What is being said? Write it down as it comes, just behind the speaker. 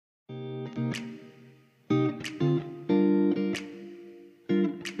Hello,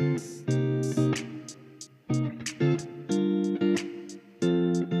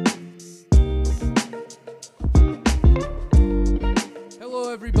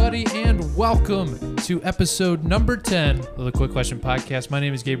 everybody, and welcome to episode number 10 of the Quick Question Podcast. My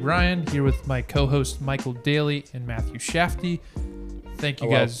name is Gabe Ryan, here with my co-host Michael Daley and Matthew Shafty. Thank you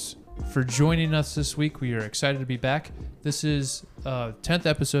guys for joining us this week. We are excited to be back. This is 10th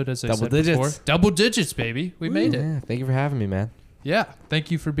episode, as I said before. Double digits, baby. We made it. Yeah, thank you for having me, man. Yeah, thank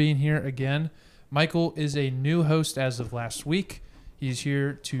you for being here again. Michael is a new host as of last week. He's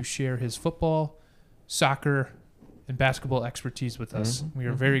here to share his football, soccer, and basketball expertise with us. We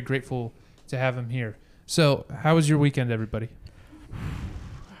are very grateful to have him here. So, how was your weekend, everybody?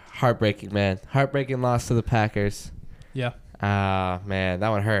 Heartbreaking, man. Heartbreaking loss to the Packers. Yeah. Man, that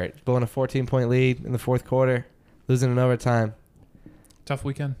one hurt. Blowing a 14-point lead in the fourth quarter, losing in overtime. Tough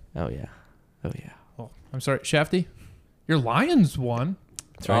weekend. Oh, yeah. Oh, I'm sorry, Shafty. Your Lions won.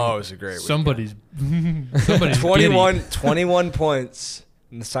 That's right. Oh, it was a great Somebody's 21 points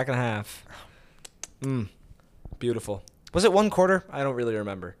in the second half. Beautiful. Was it one quarter? I don't really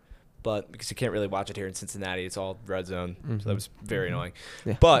remember. But because you can't really watch it here in Cincinnati, it's all red zone. So that was very annoying.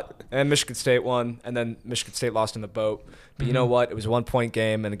 Yeah. And Michigan State won, and then Michigan State lost in the boat. But you know what? It was a 1-point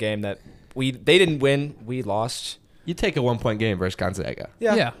game, and a game that they didn't win. We lost. You take a 1-point game versus Gonzaga.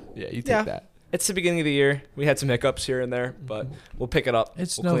 Yeah. Yeah, you take that. It's the beginning of the year. We had some hiccups here and there, but we'll pick it up.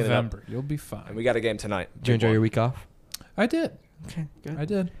 It's We'll clean it up. November. You'll be fine. And we got a game tonight. Did you enjoy your week off? I did. Okay, good. I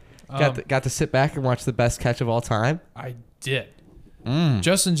did. Got to sit back and watch the best catch of all time? I did.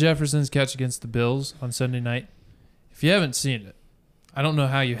 Justin Jefferson's catch against the Bills on Sunday night. If you haven't seen it, I don't know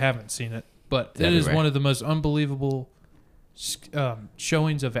how you haven't seen it, but it is one of the most unbelievable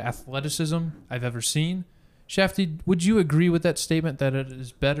showings of athleticism I've ever seen. Shafty, would you agree with that statement that it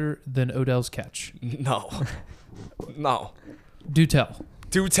is better than Odell's catch? No. No. Do tell.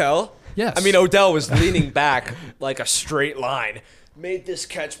 Do tell? Yes. I mean, Odell was leaning back like a straight line. Made this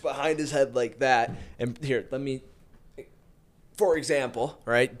catch behind his head like that. And here, for example,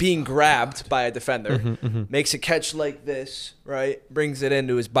 right, being grabbed by a defender, makes a catch like this, right, brings it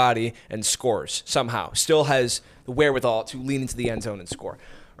into his body and scores somehow. Still has the wherewithal to lean into the end zone and score,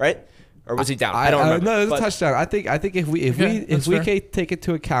 right? Or was he down? I don't remember. No, it was a touchdown. I think if we fair. take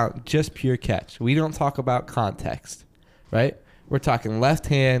into account just pure catch, we don't talk about context, right? We're talking left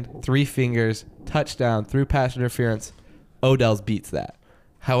hand, 3 fingers, touchdown, through pass interference. Odell's beats that.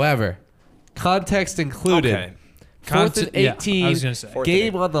 However, context included. Okay. 4th and 18, I was gonna say.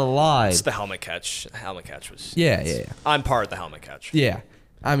 game on the line. It's the helmet catch. The helmet catch was Yeah. on par with the helmet catch. Yeah.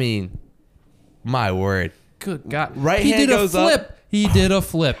 I mean, my word. Good God. Right he hand did goes a flip. up. He did a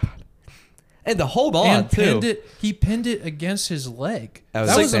flip. And to hold on, And too. he pinned it against his leg. That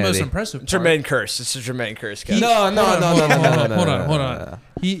That was was the most insanity. impressive part. Jermaine Curse. It's a Jermaine Curse catch. No. Hold on.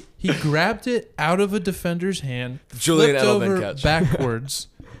 He grabbed it out of a defender's hand, Julian flipped Edelman over catch. backwards,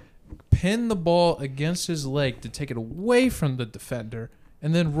 pinned the ball against his leg to take it away from the defender,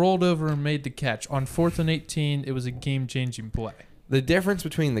 and then rolled over and made the catch. On 4th and 18, it was a game-changing play. The difference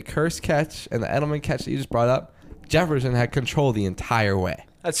between the Curse catch and the Edelman catch that you just brought up, Jefferson had control the entire way.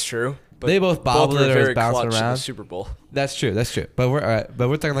 That's true. But They both bobbled were it or very was bouncing clutch in around. the Super Bowl. That's true. But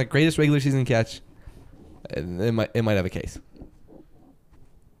we're talking like greatest regular season catch. It might have a case.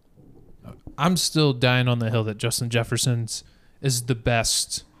 I'm still dying on the hill that Justin Jefferson's is the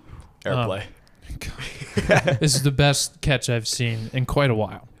best. Airplay. Is the best catch I've seen in quite a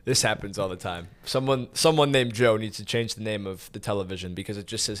while. This happens all the time. Someone named Joe needs to change the name of the television because it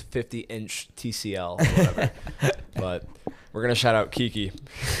just says 50-inch TCL or whatever. But we're going to shout out Kiki.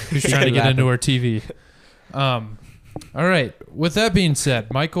 Who's trying to get into our TV. All right. With that being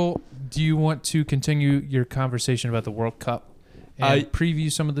said, Michael, do you want to continue your conversation about the World Cup and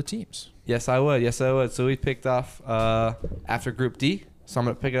preview some of the teams? Yes, I would. So we picked off after Group D. So I'm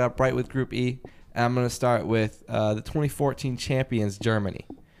going to pick it up right with Group E. And I'm going to start with the 2014 champions, Germany.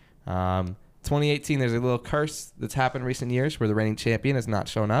 2018, there's a little curse that's happened in recent years where the reigning champion has not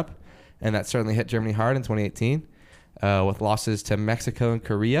shown up. And that certainly hit Germany hard in 2018 with losses to Mexico and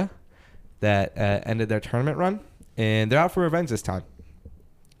Korea that ended their tournament run. And they're out for revenge this time.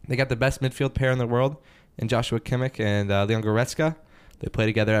 They got the best midfield pair in the world in Joshua Kimmich and Leon Goretzka. They play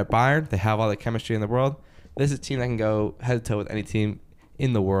together at Bayern. They have all the chemistry in the world. This is a team that can go head-to-toe with any team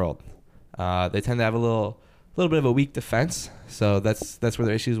in the world. They tend to have a little bit of a weak defense, so that's where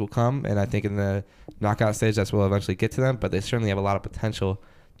their issues will come. And I think in the knockout stage, that's where we'll eventually get to them. But they certainly have a lot of potential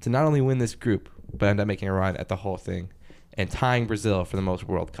to not only win this group, but end up making a run at the whole thing and tying Brazil for the most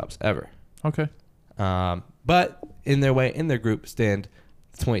World Cups ever. Okay. But in their group stand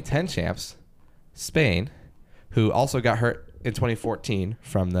the 2010 champs, Spain, who also got hurt in 2014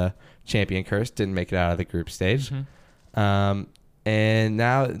 from the champion curse, didn't make it out of the group stage. And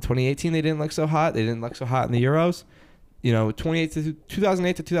now in 2018, they didn't look so hot. They didn't look so hot in the Euros.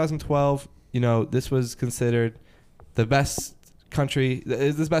 2008 to 2012, this was considered the best country,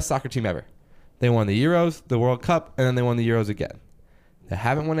 the best soccer team ever. They won the Euros, the World Cup, and then they won the Euros again. They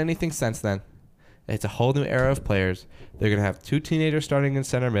haven't won anything since then. It's a whole new era of players. They're going to have 2 teenagers starting in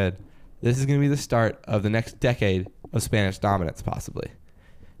center mid. This is going to be the start of the next decade of Spanish dominance, possibly.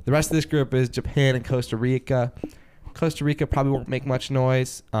 The rest of this group is Japan and Costa Rica. Costa Rica probably won't make much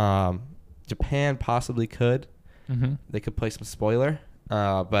noise. Japan possibly could. They could play some spoiler.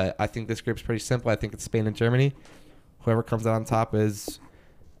 But I think this group's pretty simple. I think it's Spain and Germany. Whoever comes out on top is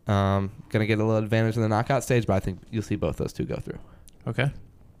going to get a little advantage in the knockout stage, but I think you'll see both those two go through. Okay.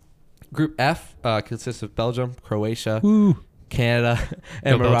 Group F consists of Belgium, Croatia, Woo. Canada,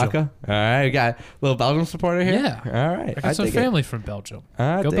 and Go Morocco. Belgium. All right, we got a little Belgium supporter here. Yeah. All right. I got some family from Belgium.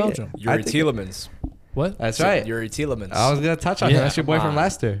 Go Belgium. Yuri Tielemans. What? That's right. Yuri Tielemans. I was going to touch on him. That's your boy Come from on.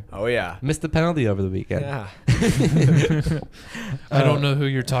 Leicester. Oh, yeah. Missed the penalty over the weekend. Yeah. I don't know who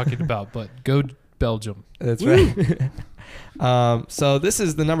you're talking about, but go Belgium. That's right. So this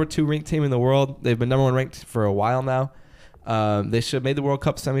is the number 2 ranked team in the world. They've been number 1 ranked for a while now. They should have made the World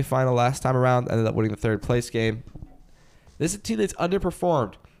Cup semifinal last time around, ended up winning the 3rd place game. This is a team that's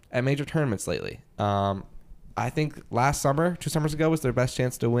underperformed at major tournaments lately. I think last summer, 2 summers ago, was their best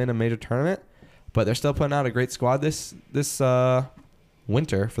chance to win a major tournament, but they're still putting out a great squad this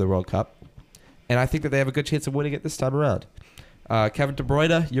winter for the World Cup, and I think that they have a good chance of winning it this time around. Kevin De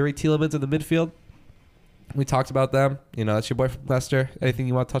Bruyne, Yuri Tielemans in the midfield. We talked about them. That's your boy from Leicester. Anything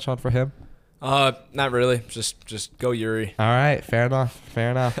you want to touch on for him? Not really. Just go Yuri. All right, fair enough.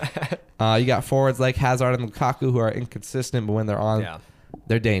 You got forwards like Hazard and Lukaku who are inconsistent, but when they're on,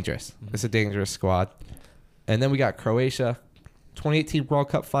 they're dangerous. It's a dangerous squad. And then we got Croatia, 2018 World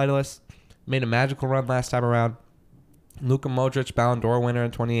Cup finalists, made a magical run last time around. Luka Modric, Ballon d'Or winner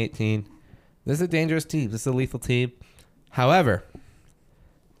in 2018. This is a dangerous team. This is a lethal team. However,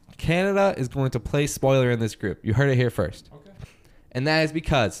 Canada is going to play spoiler in this group. You heard it here first. Okay. And that is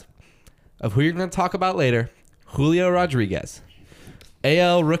because of who you're going to talk about later, Julio Rodriguez.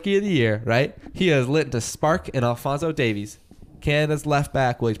 AL Rookie of the Year, right? He has lit into spark in Alphonso Davies, Canada's left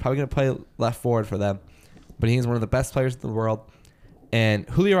back. Well, he's probably going to play left forward for them. But he's one of the best players in the world. And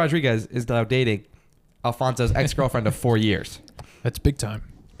Julio Rodriguez is now dating Alfonso's ex-girlfriend of 4 years. That's big time.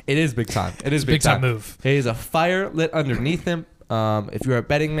 It is big time. It is big time move. He has a fire lit underneath him. If you're a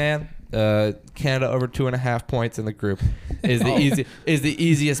betting man, Canada over 2.5 points in the group is the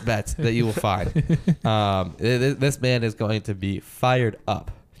easiest bets that you will find. This man is going to be fired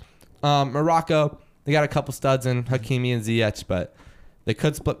up. Morocco, they got a couple studs in Hakimi and Ziyech, but they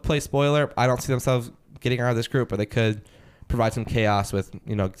could play spoiler. I don't see themselves getting out of this group, but they could provide some chaos with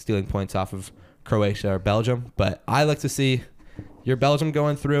stealing points off of Croatia or Belgium. But I like to see your Belgium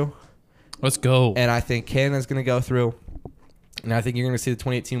going through. Let's go. And I think Canada's going to go through. And I think you're going to see the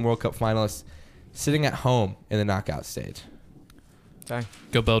 2018 World Cup finalists sitting at home in the knockout stage. Okay.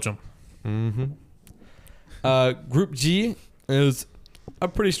 Go Belgium. Group G is a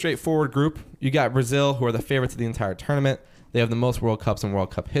pretty straightforward group. You got Brazil, who are the favorites of the entire tournament. They have the most World Cups in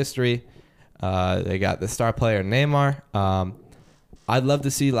World Cup history. They got the star player Neymar. I'd love to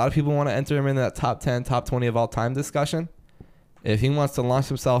see a lot of people want to enter him in that top 10, top 20 of all time discussion. If he wants to launch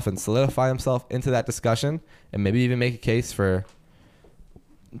himself and solidify himself into that discussion and maybe even make a case for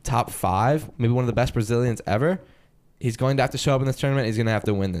top 5, maybe one of the best Brazilians ever, he's going to have to show up in this tournament. He's going to have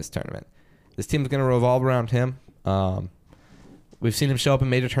to win this tournament. This team is going to revolve around him. We've seen him show up in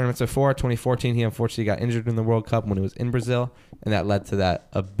major tournaments before. 2014, he unfortunately got injured in the World Cup when he was in Brazil, and that led to that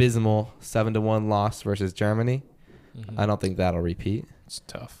abysmal 7-1 loss versus Germany. I don't think that'll repeat. It's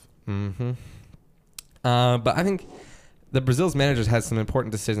tough. But I think the Brazil's managers has some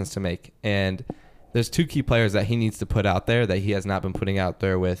important decisions to make, and there's 2 key players that he needs to put out there that he has not been putting out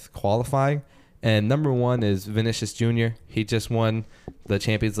there with qualifying. And number 1 is Vinicius Jr. He just won the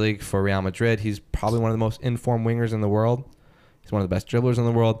Champions League for Real Madrid. He's probably one of the most informed wingers in the world. He's one of the best dribblers in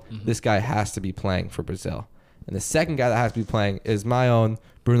the world. This guy has to be playing for Brazil. And the second guy that has to be playing is my own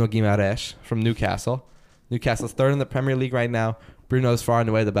Bruno Guimaraes from Newcastle. Newcastle's 3rd in the Premier League right now. Bruno's far and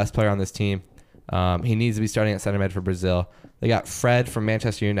away the best player on this team. He needs to be starting at center mid for Brazil. They got Fred from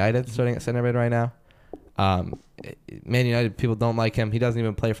Manchester United starting at center mid right now. Man United, people don't like him. He doesn't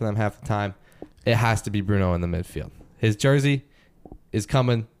even play for them half the time. It has to be Bruno in the midfield. His jersey is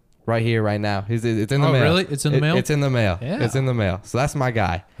coming right here, right now. It's in the mail. Oh, really? It's in the mail? It's in the mail. Yeah. It's in the mail. So that's my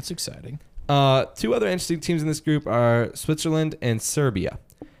guy. That's exciting. Two other interesting teams in this group are Switzerland and Serbia.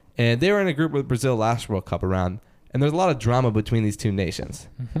 And they were in a group with Brazil last World Cup around. And there's a lot of drama between these two nations.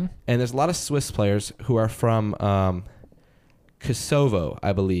 Mm-hmm. And there's a lot of Swiss players who are from Kosovo,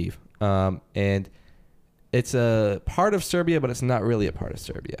 I believe. And it's a part of Serbia, but it's not really a part of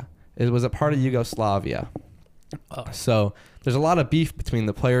Serbia. It was a part of Yugoslavia. Oh. So there's a lot of beef between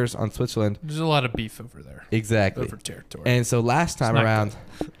the players on Switzerland. There's a lot of beef over there. Exactly. Over territory. And so last time It's not around,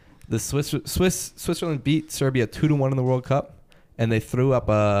 the Switzerland beat Serbia 2-1 in the World Cup, and they threw up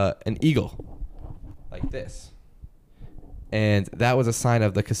an eagle like this. And that was a sign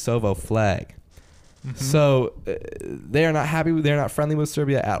of the Kosovo flag. Mhm. So they are not happy. They're not friendly with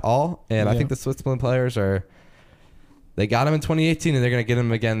Serbia at all. And I think the Switzerland players they got him in 2018, and they're going to get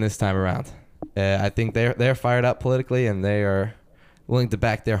him again this time around. I think they're fired up politically, and they are willing to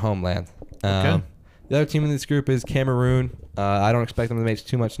back their homeland. Okay. The other team in this group is Cameroon. I don't expect them to make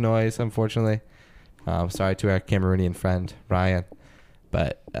too much noise, unfortunately. Sorry to our Cameroonian friend Ryan,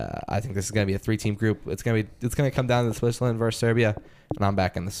 but I think this is going to be a 3-team group. It's going to come down to Switzerland versus Serbia, and I'm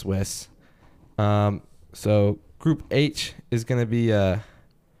back in the Swiss. So Group H is going to be. I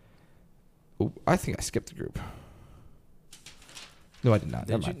think I skipped the group. No, I did not.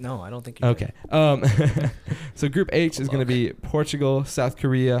 Did you? No, I don't think you Okay. So Group H is going to be Portugal, South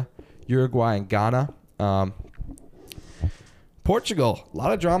Korea, Uruguay, and Ghana. Portugal, a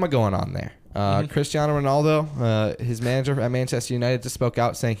lot of drama going on there. Cristiano Ronaldo, his manager at Manchester United, just spoke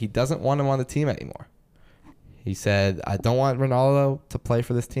out saying he doesn't want him on the team anymore. He said, I don't want Ronaldo to play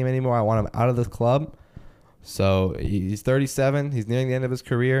for this team anymore. I want him out of the club. So he's 37. He's nearing the end of his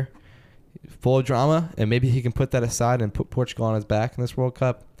career. Full of drama, and maybe he can put that aside and put Portugal on his back in this World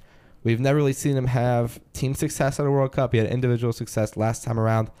Cup. We've never really seen him have team success at a World Cup. He had individual success last time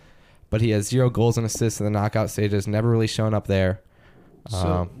around, but he has 0 goals and assists in the knockout stages, never really shown up there.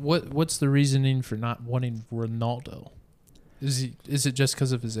 So what's the reasoning for not wanting Ronaldo? Is it just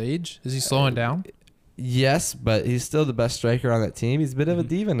because of his age? Is he slowing down? Yes, but he's still the best striker on that team. He's a bit of a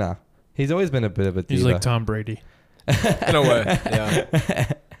diva now. He's always been a bit of a diva. He's like Tom Brady. In a way,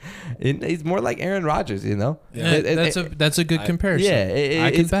 yeah. He's more like Aaron Rodgers, you know. Yeah, that's a good comparison. Yeah,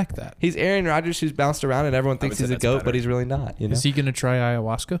 I can back that. He's Aaron Rodgers who's bounced around and everyone thinks he's a goat, but he's really not. You know? Is he gonna try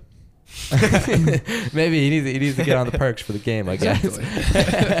ayahuasca? Maybe he needs to get on the perks for the game, I guess.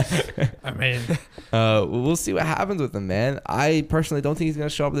 Exactly. I mean, we'll see what happens with him, man. I personally don't think he's going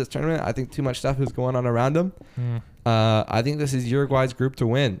to show up at this tournament. I think too much stuff is going on around him. I think this is Uruguay's group to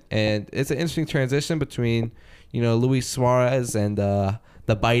win, and it's an interesting transition between, Luis Suarez and the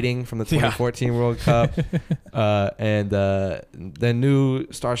biting from the 2014 World Cup, and the new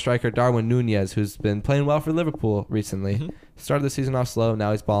star striker Darwin Nunez, who's been playing well for Liverpool recently. Started the season off slow,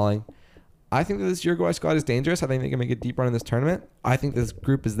 now he's balling. I think that this Uruguay squad is dangerous. I think they can make a deep run in this tournament. I think this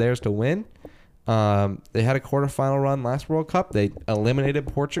group is theirs to win. They had a quarterfinal run last World Cup. They eliminated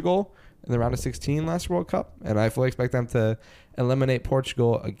Portugal in the round of 16 last World Cup, and I fully expect them to eliminate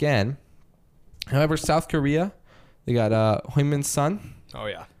Portugal again. However, South Korea, they got Heung-min Son. Oh,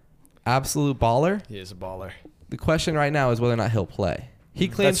 yeah. Absolute baller. He is a baller. The question right now is whether or not he'll play. He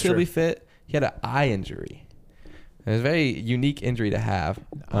claims he'll be fit. He had an eye injury. It was a very unique injury to have.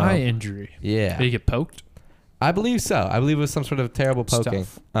 Eye injury. Yeah. Did he get poked? I believe so. I believe it was some sort of terrible poking.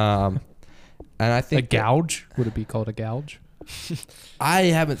 And I think a gouge? Would it be called a gouge? I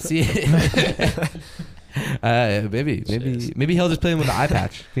haven't seen it. Maybe he'll just play him with an eye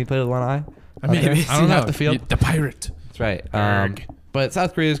patch. Can he play with one eye? I mean, I don't know. The field. The pirate. That's right. But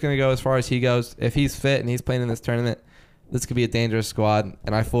South Korea is going to go as far as he goes. If he's fit and he's playing in this tournament, this could be a dangerous squad,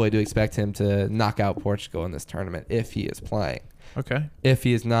 and I fully do expect him to knock out Portugal in this tournament if he is playing. Okay. If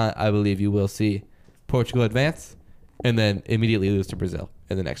he is not, I believe you will see Portugal advance and then immediately lose to Brazil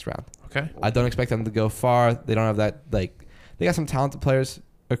in the next round. Okay. I don't expect them to go far. They don't have that, they got some talented players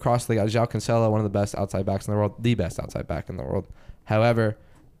across. They got João Cancelo, one of the best outside backs in the world, the best outside back in the world. However,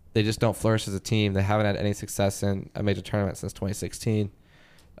 they just don't flourish as a team. They haven't had any success in a major tournament since 2016.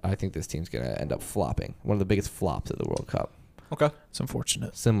 I think this team's going to end up flopping. One of the biggest flops of the World Cup. Okay. It's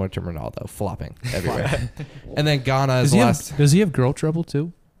unfortunate. Similar to Ronaldo, flopping everywhere. And then Ghana is last. Does he have girl trouble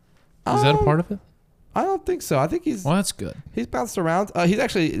too? Is that a part of it? I don't think so. I think he's... Well, that's good. He's bounced around. He's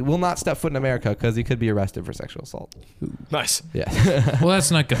actually will not step foot in America because he could be arrested for sexual assault. Nice. Yeah. Well,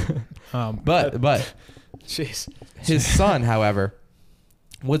 that's not good. But jeez. His son, however,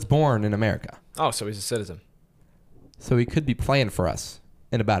 was born in America. Oh, so he's a citizen. So he could be playing for us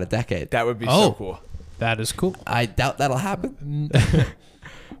in about a decade. That would be so cool. That is cool. I doubt that'll happen.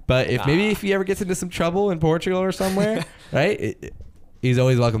 But if he ever gets into some trouble in Portugal or somewhere, right? He's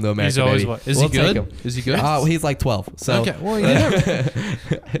always welcome to America. He's always baby. Is We'll he take good? him. Is he good? Oh, he's like 12. So Okay. Well, yeah.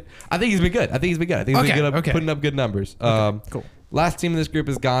 I think he's been good. I think he's been putting up good numbers. Cool. Last team in this group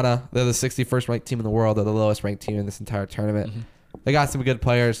is Ghana. They're the 61st ranked team in the world. They're the lowest ranked team in this entire tournament. Mm-hmm. They got some good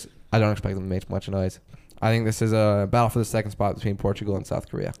players. I don't expect them to make much noise. I think this is a battle for the second spot between Portugal and South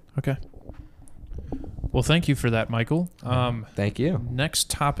Korea. Okay. Well, thank you for that, Michael. Thank you. Next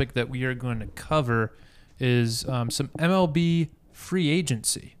topic that we are going to cover is some MLB free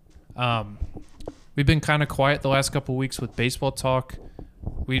agency. We've been kind of quiet the last couple of weeks with baseball talk.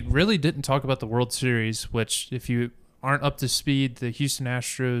 We really didn't talk about the World Series, which, if you aren't up to speed, the Houston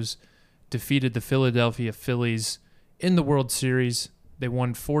Astros defeated the Philadelphia Phillies in the World Series. They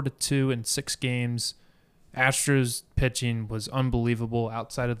won 4-2 in 6 games. Astros pitching was unbelievable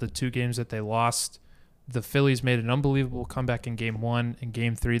outside of the 2 games that they lost. The Phillies made an unbelievable comeback in Game 1. In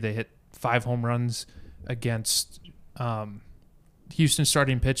Game 3, they hit 5 home runs against Houston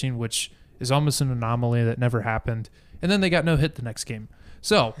starting pitching, which is almost an anomaly that never happened. And then they got no hit the next game.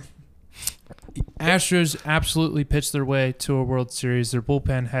 So, Astros absolutely pitched their way to a World Series. Their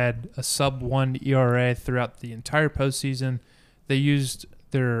bullpen had a sub-1 ERA throughout the entire postseason. They used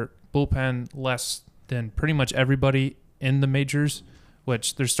their bullpen less than pretty much everybody in the majors,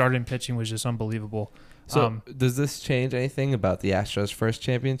 which their starting pitching was just unbelievable. So does this change anything about the Astros' first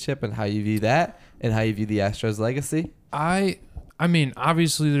championship and how you view that and how you view the Astros' legacy? I mean,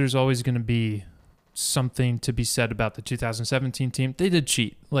 obviously there's always going to be something to be said about the 2017 team. They did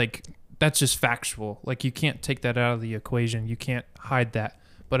cheat. Like, that's just factual. Like, you can't take that out of the equation. You can't hide that.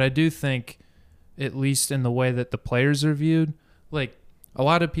 But I do think, at least in the way that the players are viewed, like, a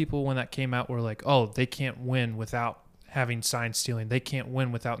lot of people when that came out were like, oh, they can't win without having sign stealing. They can't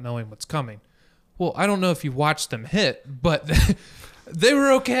win without knowing what's coming. Well, I don't know if you watched them hit, but they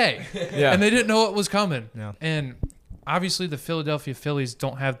were okay. Yeah. And they didn't know what was coming. Yeah. And obviously the Philadelphia Phillies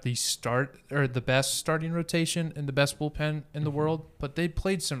don't have the best starting rotation and the best bullpen in the world, but they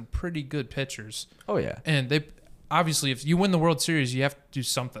played some pretty good pitchers. Oh, yeah. And they obviously, if you win the World Series, you have to do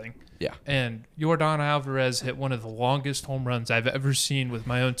something. Yeah. And Yordan Alvarez hit one of the longest home runs I've ever seen with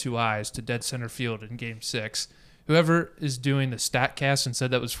my own 2 eyes to dead center field in Game 6. Whoever is doing the StatCast and said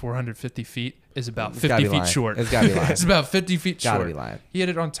that was 450 feet is about 50 feet short. It's got to be lying. It's about 50 feet short. Got to be lying. He hit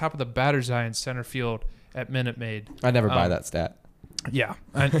it on top of the batter's eye in center field at Minute Maid. I never buy that stat. Yeah.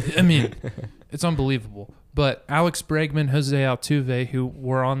 I mean, it's unbelievable. But Alex Bregman, Jose Altuve, who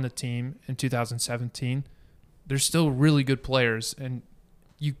were on the team in 2017, they're still really good players, and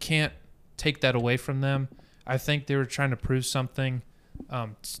you can't take that away from them. I think they were trying to prove something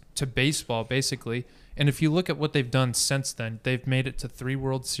to baseball, basically. And if you look at what they've done since then, they've made it to 3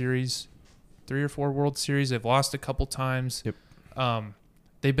 World Series, 3 or 4 World Series. They've lost a couple times. Yep.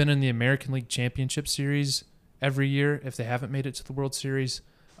 They've been in the American League Championship Series every year if they haven't made it to the World Series.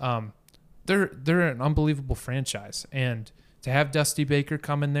 They're an unbelievable franchise. And to have Dusty Baker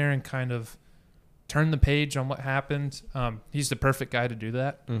come in there and kind of turn the page on what happened, he's the perfect guy to do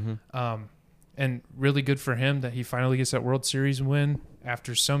that. Mm-hmm. And really good for him that he finally gets that World Series win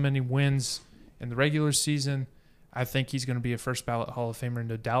after so many wins in the regular season. I think he's going to be a first ballot Hall of Famer,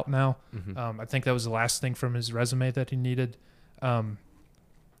 no doubt now. Mm-hmm. I think that was the last thing from his resume that he needed.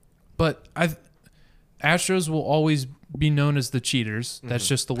 But Astros will always be known as the cheaters. That's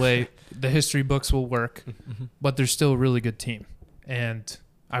just the way the history books will work. But they're still a really good team. And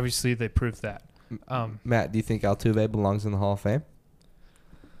obviously they proved that. Matt, do you think Altuve belongs in the Hall of Fame?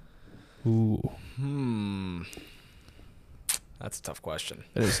 Ooh. That's a tough question.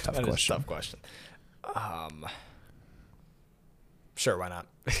 It is a tough That question. is a tough question. Sure, why not?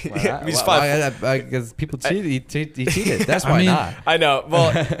 Why not? He's Well, 5. because people cheated. He cheated. That's why not. I know.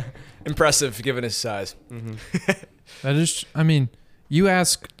 Well, impressive given his size. That is, I mean, you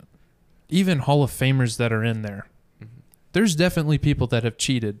ask even Hall of Famers that are in there, there's definitely people that have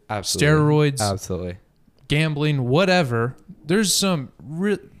cheated. Absolutely. Steroids, Absolutely. gambling, whatever. There's some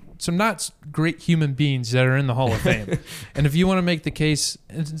not great human beings that are in the Hall of Fame. And if you want to make the case,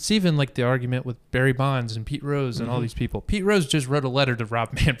 it's even like the argument with Barry Bonds and Pete Rose and all these people. Pete Rose just wrote a letter to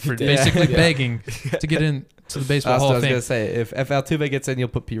Rob Manfred basically begging to get into the Baseball Hall of Fame. I was going to say, if Altuve gets in, you'll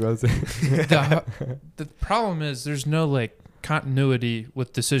put Pete Rose in. The problem is there's no like continuity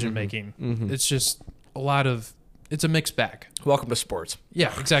with decision making. It's just it's a mixed bag. Welcome to sports.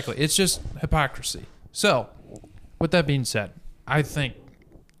 Yeah, exactly. It's just hypocrisy. So, with that being said, I think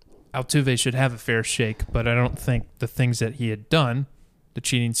Altuve should have a fair shake, but I don't think the things that he had done, the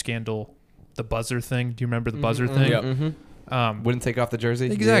cheating scandal, the buzzer thing. Do you remember the buzzer thing? Yep. Wouldn't take off the jersey?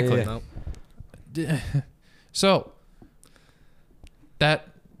 Exactly. Yeah. So, that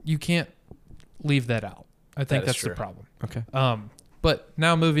you can't leave that out. I think That is that's true. the problem. Okay. But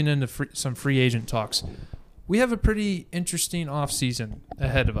now moving into some free agent talks. We have a pretty interesting offseason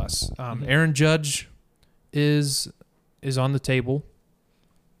ahead of us. Aaron Judge is on the table.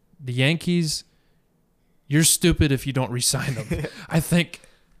 The Yankees, you're stupid if you don't re-sign them. I think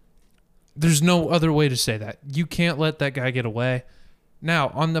there's no other way to say that. You can't let that guy get away. Now,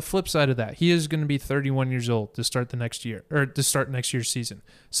 on the flip side of that, he is going to be 31 years old to start next year's season.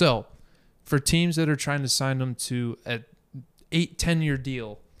 So, for teams that are trying to sign him to an 8-10 year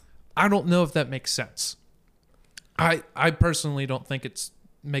deal, I don't know if that makes sense. I personally don't think it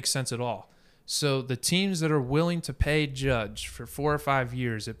makes sense at all. So the teams that are willing to pay Judge for 4 or 5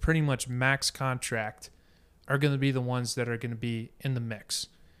 years at pretty much max contract are going to be the ones that are going to be in the mix.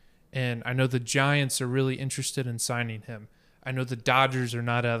 And I know the Giants are really interested in signing him. I know the Dodgers are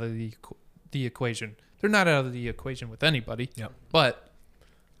not out of the equation. They're not out of the equation with anybody. Yep. But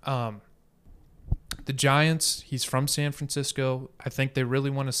the Giants, he's from San Francisco. I think they really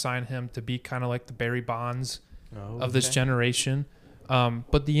want to sign him to be kind of like the Barry Bonds of this generation.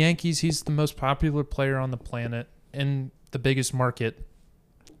 But the Yankees, he's the most popular player on the planet in the biggest market,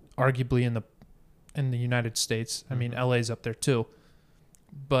 arguably in the United States. I mean, LA's up there too.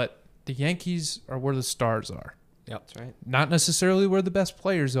 But the Yankees are where the stars are. Yep. That's right. Not necessarily where the best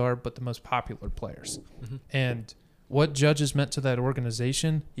players are, but the most popular players. Mm-hmm. And what Judge has meant to that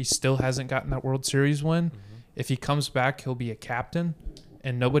organization, he still hasn't gotten that World Series win. Mm-hmm. If he comes back, he'll be a captain.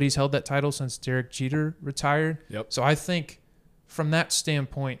 And nobody's held that title since Derek Jeter retired. Yep. So I think from that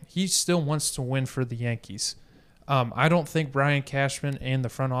standpoint, he still wants to win for the Yankees. I don't think Brian Cashman and the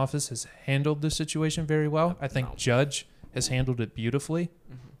front office has handled the situation very well. I think Judge has handled it beautifully.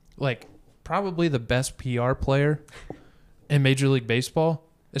 Mm-hmm. Like, probably the best PR player in Major League Baseball,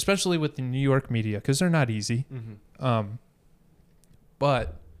 especially with the New York media, because they're not easy. Mm-hmm.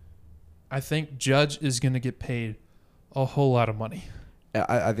 But I think Judge is going to get paid a whole lot of money.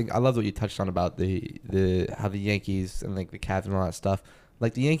 I think I love what you touched on about the how the Yankees and like the Cavs and all that stuff.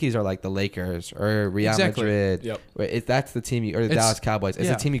 Like the Yankees are like the Lakers or Real Madrid. Yep. If that's the team or the Dallas Cowboys. It's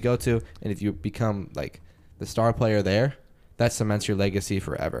a team you go to, and if you become like the star player there, that cements your legacy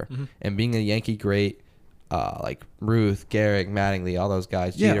forever. Mm-hmm. And being a Yankee great, like Ruth, Gehrig, Mattingly, all those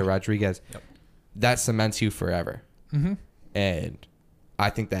guys, Jeter, Rodriguez, that cements you forever. Mm-hmm. And I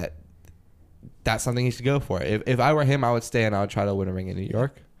think that's something he should go for. If I were him, I would stay and I would try to win a ring in New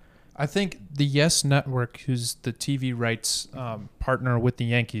York. I think the Yes Network, who's the TV rights partner with the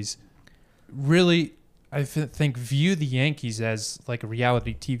Yankees, really, I think, view the Yankees as like a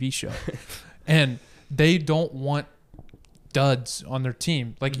reality TV show. And they don't want duds on their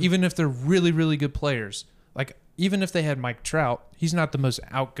team. Like, even if they're really, really good players, like, even if they had Mike Trout, he's not the most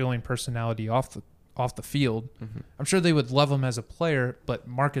outgoing personality off the field. Mm-hmm. I'm sure they would love him as a player, but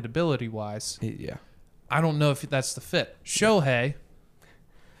marketability-wise, I don't know if that's the fit. Shohei,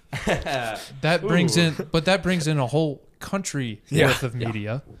 that brings in a whole country worth of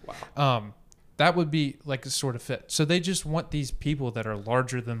media. Wow. That would be like a sort of fit. So they just want these people that are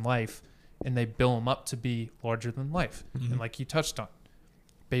larger than life, and they bill them up to be larger than life. Mm-hmm. And like you touched on,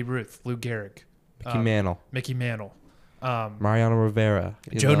 Babe Ruth, Lou Gehrig, Mickey Mantle. Mariano Rivera,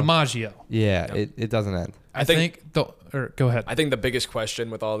 Joe DiMaggio. Yeah, it doesn't end. I think go ahead. I think the biggest question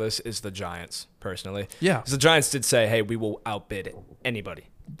with all this is the Giants, personally. Yeah. Because the Giants did say, hey, we will outbid anybody.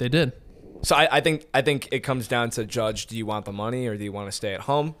 They did. So I think it comes down to Judge, do you want the money or do you want to stay at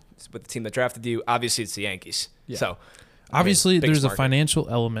home with the team that drafted you? Obviously, it's the Yankees. Yeah. So obviously, there's a financial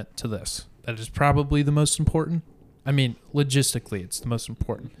element to this. That is probably the most important. I mean, logistically, it's the most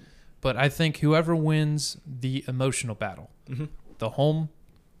important. But I think whoever wins the emotional battle, the home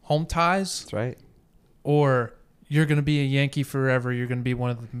tonties, that's right, or you're going to be a Yankee forever, you're going to be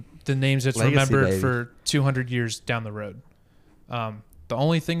one of the names that's legacy, remembered baby, for 200 years down the road. The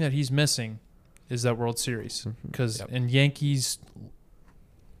only thing that he's missing is that World Series. Because in Yankees,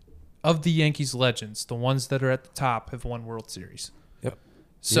 of the Yankees legends, the ones that are at the top have won World Series. Yep.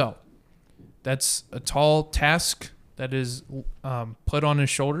 So that's a tall task that is put on his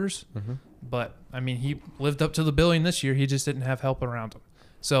shoulders. Mm-hmm. But, I mean, he lived up to the billing this year. He just didn't have help around him.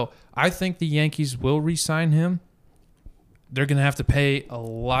 So I think the Yankees will re-sign him. They're going to have to pay a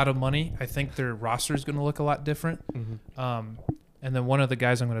lot of money. I think their roster is going to look a lot different. Mm-hmm. And then one of the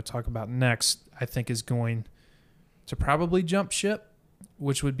guys I'm going to talk about next, I think, is going to probably jump ship,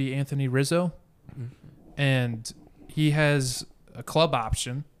 which would be Anthony Rizzo. Mm-hmm. And he has a club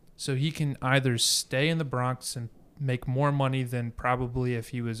option, so he can either stay in the Bronx and make more money than probably if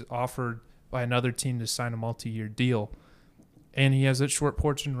he was offered by another team to sign a multi-year deal. And he has that short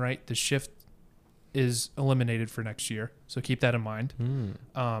portion right. The shift is eliminated for next year, so keep that in mind.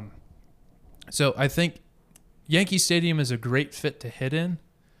 So I think Yankee Stadium is a great fit to hit in,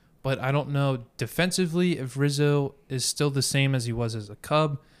 but I don't know defensively if Rizzo is still the same as he was as a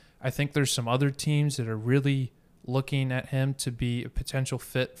Cub. I think there's some other teams that are really looking at him to be a potential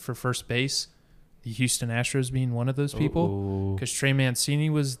fit for first base. The Houston Astros being one of those people, because Trey Mancini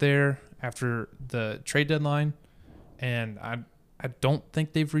was there after the trade deadline, and I don't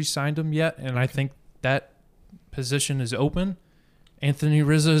think they've re-signed him yet, and I think that position is open. Anthony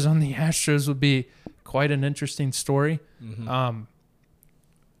Rizzo's on the Astros would be quite an interesting story. Mm-hmm.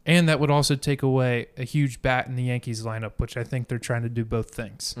 And that would also take away a huge bat in the Yankees lineup, which I think they're trying to do both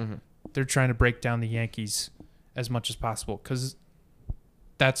things. Mm-hmm. They're trying to break down the Yankees as much as possible because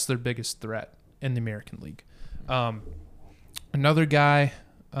that's their biggest threat in the American League. Another guy,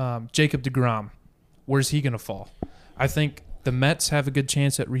 Jacob deGrom, where's he going to fall? I think the Mets have a good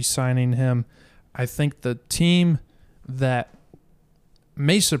chance at re-signing him. I think the team that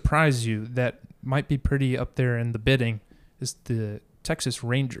may surprise you that might be pretty up there in the bidding is the Texas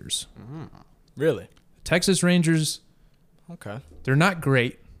Rangers. Really? Texas Rangers, okay. They're not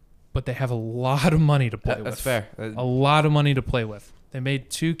great, but they have a lot of money to play with. That's fair. A lot of money to play with. They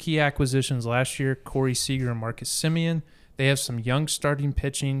made 2 key acquisitions last year, Corey Seager and Marcus Semien. They have some young starting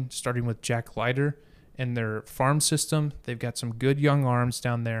pitching, starting with Jack Leiter in their farm system. They've got some good young arms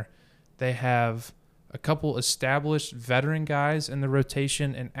down there. They have a couple established veteran guys in the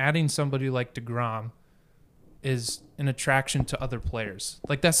rotation, and adding somebody like deGrom is an attraction to other players.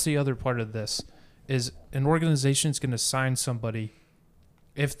 Like, that's the other part of this, is an organization's going to sign somebody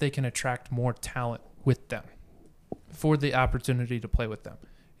if they can attract more talent with them for the opportunity to play with them.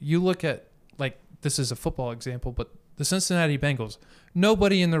 You look at, like, this is a football example, but the Cincinnati Bengals,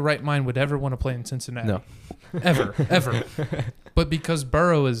 nobody in their right mind would ever want to play in Cincinnati. No. Ever. But because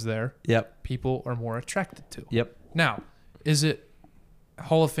Burrow is there, yep, people are more attracted to. Yep. Now, is it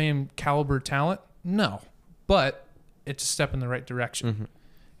Hall of Fame caliber talent? No. But it's a step in the right direction. Mm-hmm.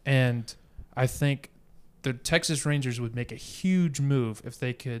 And I think the Texas Rangers would make a huge move if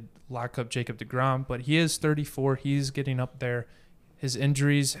they could lock up Jacob deGrom. But he is 34. He's getting up there. His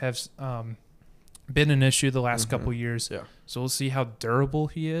injuries have been an issue the last couple years. Yeah. So we'll see how durable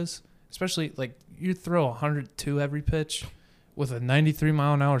he is. Especially, like, you throw 102 every pitch with a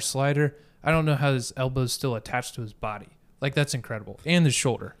 93-mile-an-hour slider. I don't know how his elbow's still attached to his body. Like, that's incredible. And his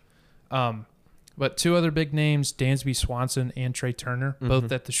shoulder. But 2 other big names, Dansby Swanson and Trey Turner, both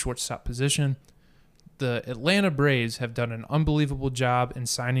at the shortstop position. The Atlanta Braves have done an unbelievable job in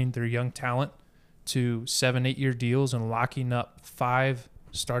signing their young talent to 7-8-year deals and locking up 5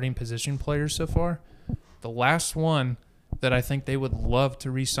 starting position players so far. The last one that I think they would love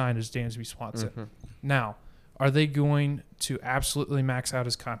to re-sign is Dansby Swanson. Mm-hmm. Now, are they going to absolutely max out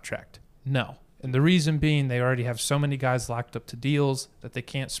his contract? No. And the reason being, they already have so many guys locked up to deals that they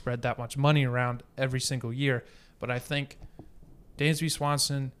can't spread that much money around every single year. But I think Dansby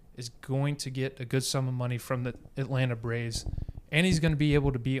Swanson is going to get a good sum of money from the Atlanta Braves, and he's going to be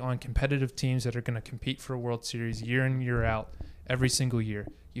able to be on competitive teams that are going to compete for a World Series year in, year out, every single year.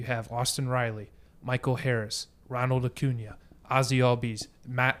 You have Austin Riley, Michael Harris, Ronald Acuna, Ozzie Albies,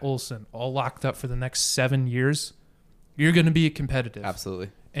 Matt Olson, all locked up for the next 7 years. You're going to be competitive. Absolutely.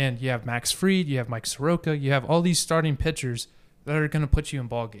 And you have Max Fried, you have Mike Soroka, you have all these starting pitchers that are going to put you in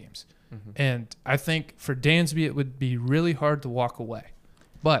ball games. Mm-hmm. And I think for Dansby, it would be really hard to walk away.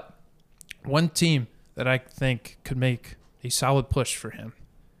 But one team that I think could make a solid push for him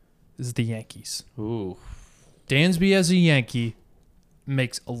is the Yankees. Ooh. Dansby as a Yankee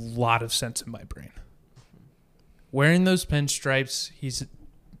makes a lot of sense in my brain. Wearing those pinstripes,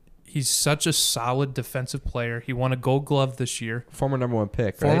 he's such a solid defensive player. He won a Gold Glove this year. Former number 1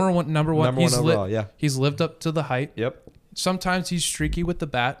 pick, right? Number one overall, yeah. He's lived up to the hype. Yep. Sometimes he's streaky with the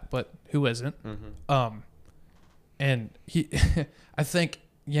bat, but who isn't? Mm-hmm. And he, I think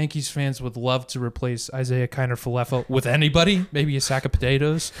Yankees fans would love to replace Isaiah Kiner-Falefa with anybody, maybe a sack of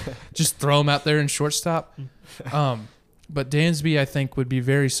potatoes. Just throw him out there in shortstop. But Dansby, I think, would be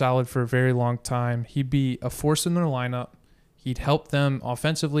very solid for a very long time. He'd be a force in their lineup. He'd help them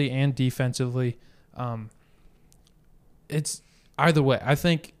offensively and defensively. It's either way. I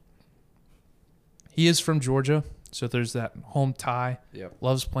think he is from Georgia, so there's that home tie. Yep.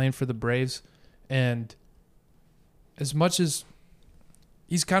 Loves playing for the Braves. And as much as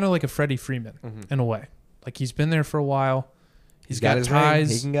he's kind of like a Freddie Freeman in a way. Like, he's been there for a while. He's got his ties.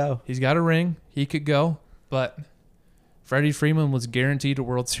 Ring. He can go. He's got a ring. He could go. But Freddie Freeman was guaranteed a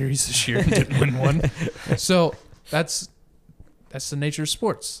World Series this year and didn't win one. So that's the nature of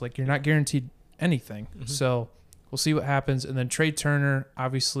sports. Like, you're not guaranteed anything. Mm-hmm. So we'll see what happens. And then Trey Turner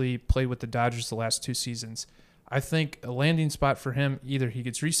obviously played with the Dodgers the last 2 seasons. I think a landing spot for him, either he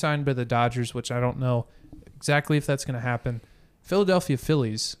gets re-signed by the Dodgers, which I don't know, exactly if that's going to happen. Philadelphia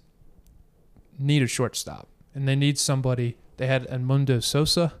Phillies need a shortstop, and they need somebody. They had Edmundo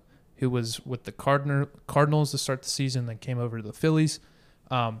Sosa, who was with the Cardinals to start the season, then came over to the Phillies.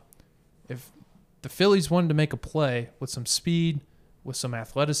 If the Phillies wanted to make a play with some speed, with some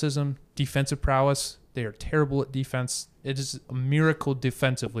athleticism, defensive prowess, they are terrible at defense. It is a miracle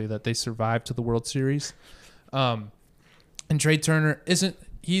defensively that they survived to the World Series. And Trey Turner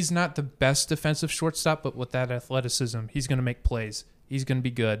he's not the best defensive shortstop, but with that athleticism, he's going to make plays. He's going to be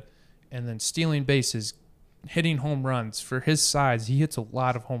good. And then stealing bases, hitting home runs. For his size, he hits a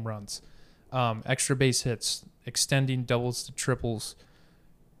lot of home runs. Extra base hits, extending doubles to triples.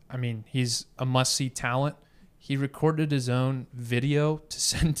 I mean, he's a must-see talent. He recorded his own video to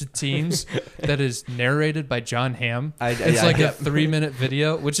send to teams that is narrated by John Hamm. It's like a 3-minute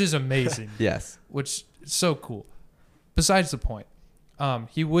video, which is amazing. Yes. Which is so cool. Besides the point,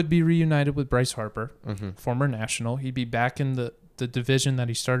 he would be reunited with Bryce Harper, former National. He'd be back in the division that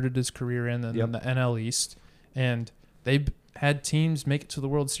he started his career in the NL East. And they've had teams make it to the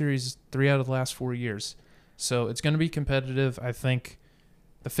World Series 3 out of the last 4 years. So it's going to be competitive. I think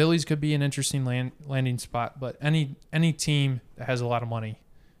the Phillies could be an interesting landing spot, but any team that has a lot of money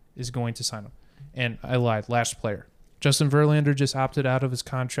is going to sign him. And I lied. Last player. Justin Verlander just opted out of his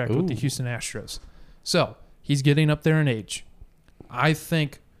contract with the Houston Astros. So he's getting up there in age. I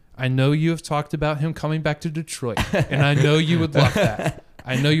know you have talked about him coming back to Detroit, and I know you would love that.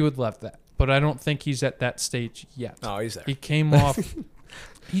 But I don't think he's at that stage yet. Oh, he's there. He came off.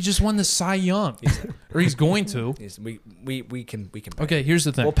 He just won the Cy Young, or he's going to. We can pay Okay, him. here's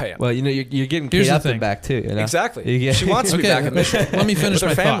the thing. We'll pay him. Well, you're getting Here's Kate the Upton thing. back too. You know? Exactly. She wants to be back in Michigan. Let me finish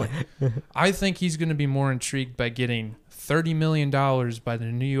with my her family. thought. I think he's going to be more intrigued by getting $30 million by the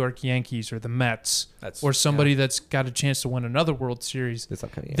New York Yankees or the Mets or somebody that's got a chance to win another World Series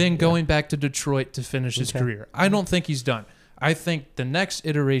than going back to Detroit to finish his career. I don't think he's done. I think the next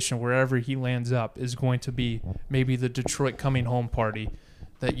iteration, wherever he lands up, is going to be maybe the Detroit coming home party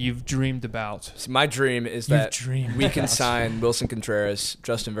that you've dreamed about. So my dream is that we can sign Wilson Contreras,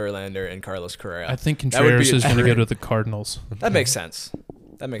 Justin Verlander, and Carlos Correa. I think Contreras is going to go to the Cardinals. That makes sense.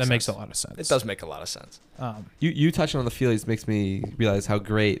 That makes a lot of sense. It does make a lot of sense. You touching on the Phillies makes me realize how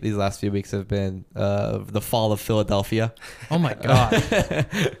great these last few weeks have been. The fall of Philadelphia. Oh my God!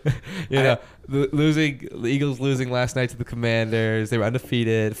 The Eagles losing last night to the Commanders. They were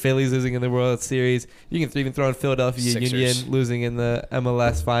undefeated. Phillies losing in the World Series. You can even throw in Philadelphia Sixers. Union losing in the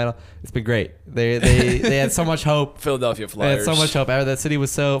MLS final. It's been great. They had so much hope. Philadelphia They Flyers. had so much hope. That city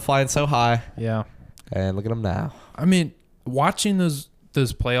was flying so high. Yeah. And look at them now. I mean, watching those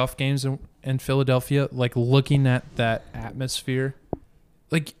playoff games in Philadelphia, like looking at that atmosphere,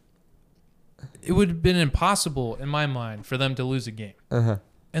 like it would have been impossible in my mind for them to lose a game.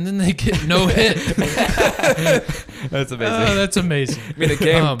 And then they get no hit. That's amazing. That's amazing. I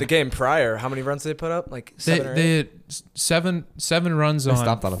mean, the game prior, how many runs did they put up? Like seven or eight? They had seven runs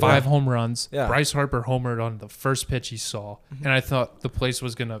on 5 home runs. Yeah. Bryce Harper homered on the first pitch he saw, and I thought the place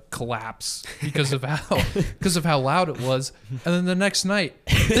was gonna collapse because of how loud it was. And then the next night,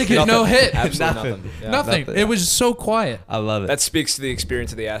 they get no hit. Absolutely nothing. Yeah. Nothing. It was so quiet. I love it. That speaks to the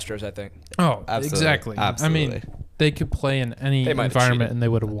experience of the Astros, I think. Oh, Absolutely. exactly. Absolutely. I mean, they could play in any They might have environment cheated. and they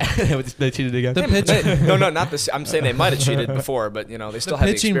would have won. They cheated again. The pitch, No, not this. I'm saying they might have cheated before, but they still had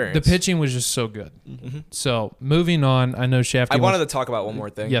the experience. the pitching was just so good. So moving on, I know Shafty. I wanted to talk about one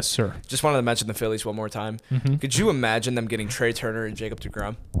more thing. Yes, sir. Just wanted to mention the Phillies one more time. Could you imagine them getting Trey Turner and Jacob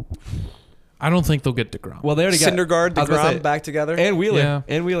deGrom? I don't think they'll get DeGrom. Well, they already got Syndergaard, I was gonna say, DeGrom back together. and Wheeler. Yeah.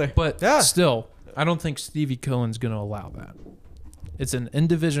 And Wheeler. But Yeah. still, I don't think Stevie Cohen's going to allow that. It's an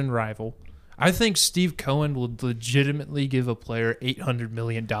in-division rival. I think Steve Cohen would legitimately give a player $800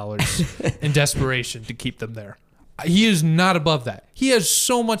 million in desperation to keep them there. He is not above that. He has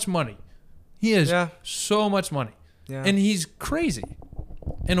so much money. He has so much money. Yeah. And he's crazy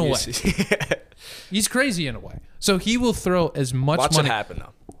in a way. He's crazy in a way. So he will throw as much Watch money. it happen,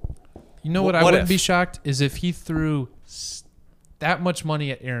 though. You know what I What wouldn't if? be shocked is if he threw that much money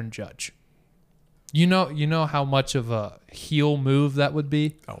at Aaron Judge. You know how much of a heel move that would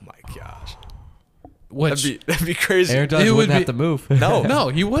be? Oh, my gosh. Which That'd be crazy. Aaron Judge It would wouldn't have be- to move. no,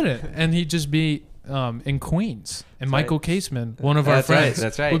 he wouldn't, and he'd just be in Queens. And Michael Caseman, one of our That's right, friends,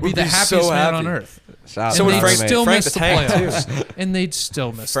 that's right. would be Would the be happiest so man happy. on earth. Shout So out would And to they'd my mate. still Frank miss the the Tank, too. playoffs. And they'd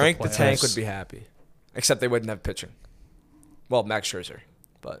still miss Frank the the playoffs. Tank would be happy. Except they wouldn't have pitching. Well, Max Scherzer.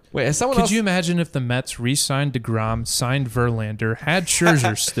 But Wait, has someone Could else? you imagine if the Mets re-signed DeGrom, signed Verlander, had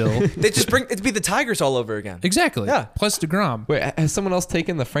Scherzer still? they just it'd be the Tigers all over again. Exactly. Yeah. Plus DeGrom. Wait, has someone else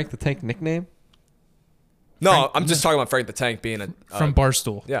taken the Frank the Tank nickname? No, I'm just talking about Frank the Tank being from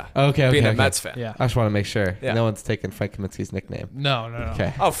Barstool. Yeah. Okay. Being a okay. Mets fan. Yeah. I just want to make sure Yeah. no one's taking Frank Kaminsky's nickname. No.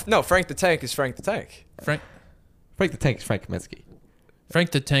 Okay. Oh no, Frank the Tank is Frank the Tank. Frank Frank the Tank is Frank Kaminsky,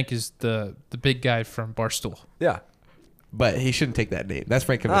 the Tank is the big guy from Barstool. Yeah. but he shouldn't take that name. That's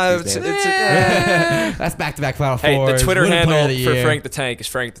Frank It's, Kaminsky's name. it's, That's back-to-back Final hey, Fours. the Twitter Win a Player of handle the for Year. Frank the Tank is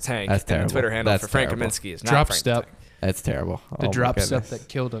Frank the Tank. That's And terrible. the Twitter handle That's for Frank terrible. Kaminsky is not Drop Frank step. the Tank. That's terrible. The Oh, my drop step goodness. that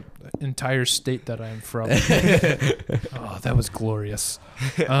killed an entire state that I am from. Oh, that was glorious.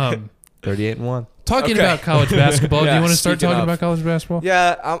 38-1. Talking Okay. about college basketball. Do Yeah, you want to start speaking talking of. about college basketball?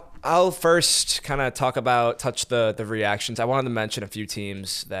 Yeah, I'll first kind of touch the reactions. I wanted to mention a few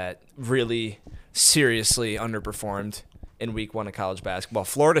teams that really seriously underperformed in week 1 of college basketball.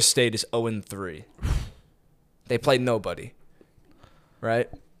 Florida State is 0-3. They played nobody, right?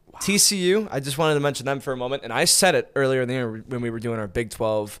 Wow. TCU, I just wanted to mention them for a moment. And I said it earlier in the year when we were doing our Big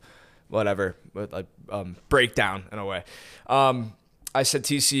 12, whatever, breakdown in a way. I said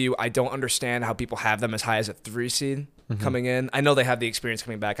TCU, I don't understand how people have them as high as a 3 seed coming in. I know they have the experience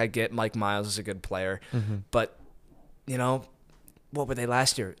coming back. I get Mike Miles is a good player. But, what were they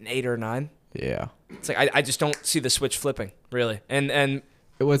last year? An 8 or 9? Yeah. It's like I just don't see the switch flipping, really. And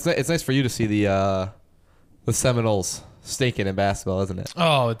It's nice for you to see the Seminoles stinking in basketball, isn't it?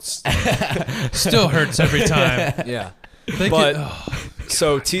 Oh, it's still hurts every time. yeah. But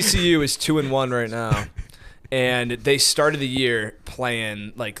So TCU is 2-1 right now. And they started the year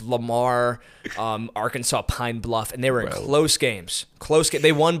playing like Lamar, Arkansas, Pine Bluff, and they were in close games.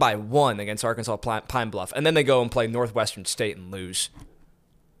 They won by 1 against Arkansas Pine Bluff, and then they go and play Northwestern State and lose.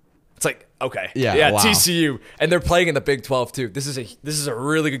 It's like, okay, Yeah, wow. TCU, and they're playing in the Big 12 too. This is a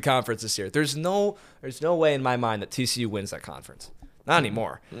really good conference this year. There's no way in my mind that TCU wins that conference. Not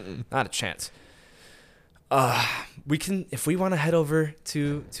anymore. Not a chance. We can, if we want to head over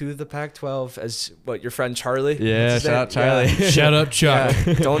to the Pac-12 as your friend Charlie. Yeah, What's his shout out name? Charlie. Yeah. shout out Chuck.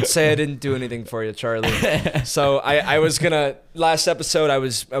 Yeah. Don't say I didn't do anything for you, Charlie. So I was gonna last episode I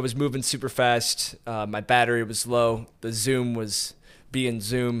was moving super fast. My battery was low. The Zoom was being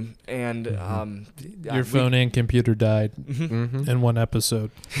Zoom, and Your phone and computer died in one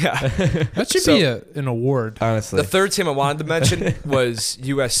episode. Yeah, That should be an award. Honestly. the third team I wanted to mention was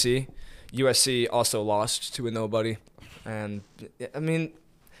USC. USC also lost to a nobody, and I mean,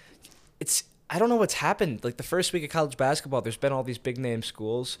 I don't know what's happened. Like the first week of college basketball, there's been all these big name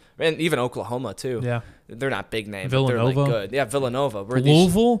schools, and even Oklahoma too. Yeah. They're not big name, Villanova? but they're like good. Yeah, Villanova.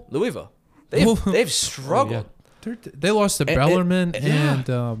 Louisville? Louisville. Louisville. They've struggled. They lost to Bellarmine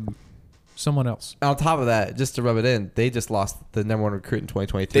and someone else. On top of that, just to rub it in, they just lost the number 1 recruit in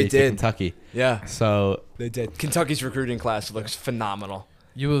 2023 They to did. Kentucky. Yeah, So they did. Kentucky's recruiting class looks phenomenal.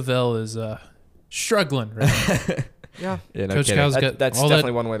 U of L is struggling right now. Yeah, yeah, no Coach kidding. Cal's got that's all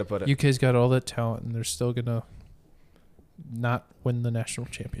definitely that, one way to put it. UK's got all that talent, and they're still going to not win the national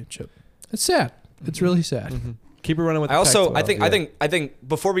championship. It's sad. It's really sad. Keep it running with. I also, the Pac-12, I think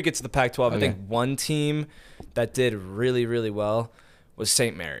before we get to the Pac-12, I Okay. think one team that did really, really well was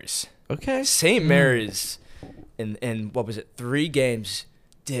St. Mary's. Okay. St. Mary's in what was it, 3 games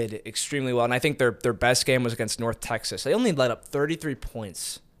did extremely well, and I think their best game was against North Texas. They only let up 33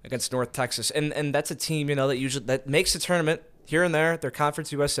 points against North Texas, and that's a team that makes the tournament here and there. They're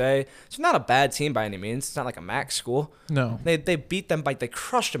Conference USA. It's not a bad team by any means. It's not like a MAC school. No. They beat them they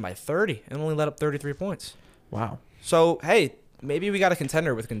crushed them by 30 and only let up 33 points. Wow. So hey, maybe we got a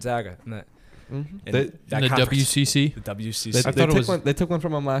contender with Gonzaga in that. In In the conference. WCC? The WCC. I thought it was- They took one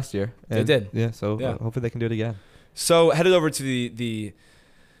from them last year. They did. Yeah. So Yeah. hopefully they can do it again. So headed over to the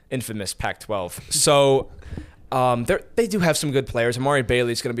infamous Pac-12. So they do have some good players. Amari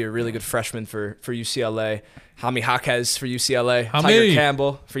Bailey is going to be a really good freshman for UCLA. Jaime Jaquez for UCLA. Jaime. Tiger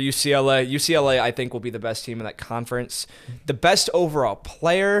Campbell for UCLA. UCLA, I think, will be the best team in that conference. The best overall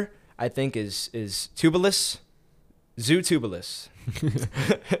player, I think, is Tubelis. Zoo Tubelis. You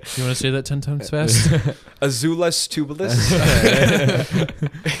want to say that 10 times fast? Azulis Tubelis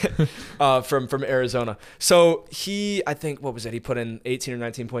from Arizona. So I think, what was it? He put in 18 or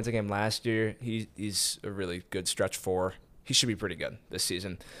 19 points a game last year. He's a really good stretch 4. He should be pretty good this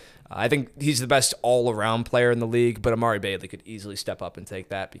season. I think he's the best all-around player in the league, but Amari Bailey could easily step up and take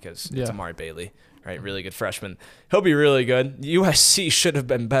that because it's Amari Bailey, right? Really good freshman. He'll be really good. USC should have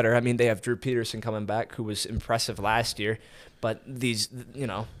been better. I mean, they have Drew Peterson coming back, who was impressive last year, but these,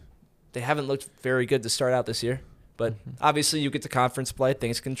 they haven't looked very good to start out this year. But obviously, you get to conference play,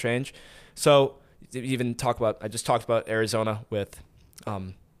 things can change. So I just talked about Arizona with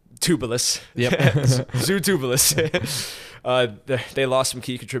Tubelis. Yep. Zoo Tubelis. They lost some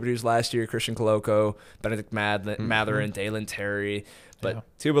key contributors last year: Christian Coloco, Benedict Mather, and Dalen Terry. But Yeah.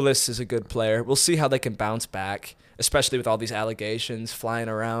 Tubelis is a good player. We'll see how they can bounce back, especially with all these allegations flying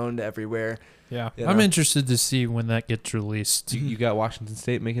around everywhere. Yeah. You I'm know? interested to see when that gets released. You got Washington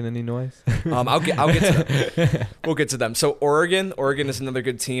State making any noise? I'll get to them. We'll get to them. So Oregon is another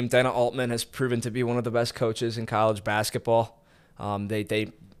good team. Dana Altman has proven to be one of the best coaches in college basketball.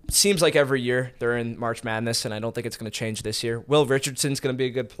 They seems like every year they're in March Madness, and I don't think it's going to change this year. Will Richardson's going to be a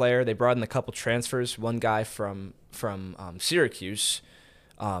good player. They brought in a couple transfers. One guy from Syracuse.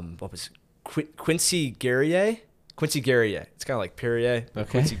 What was it? Quincy Guerrier? Quincy Guerrier. It's kind of like Perrier. But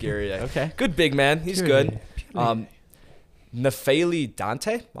Okay. Quincy Guerrier. Okay. Good big man. He's good. Nafali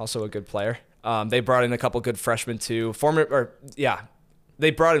Dante, also a good player. They brought in a couple good freshmen too.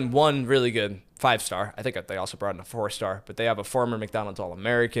 They brought in one really good 5-star. I think they also brought in a 4-star, but they have a former McDonald's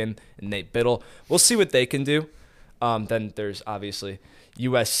All-American and Nate Biddle. We'll see what they can do. Then there's obviously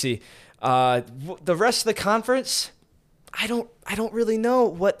USC. The rest of the conference, I don't really know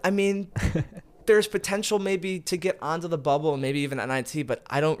what. I mean, there's potential maybe to get onto the bubble and maybe even at NIT, but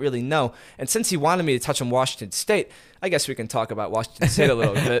I don't really know. And since he wanted me to touch on Washington State, I guess we can talk about Washington State a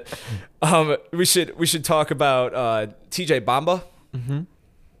little bit. We should talk about TJ Bamba. Mm-hmm.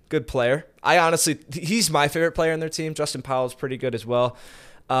 Good player. He's my favorite player in their team. Justin Powell's pretty good as well.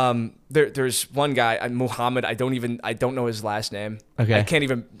 There's one guy, Muhammad. I don't know his last name. Okay. I can't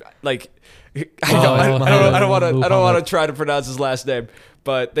even I don't want to try to pronounce his last name.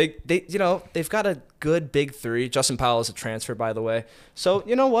 But they've got a good big three. Justin Powell is a transfer, by the way. So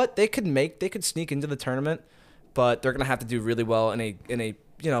you know what? They could sneak into the tournament, but they're gonna have to do really well in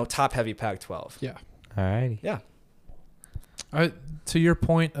a top heavy Pac-12. Yeah. All righty. Yeah. To your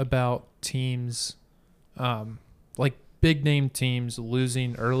point about teams, like big name teams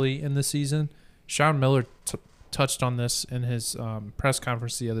losing early in the season, Sean Miller touched on this in his press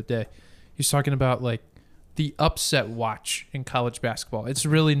conference the other day. He's talking about like the upset watch in college basketball. It's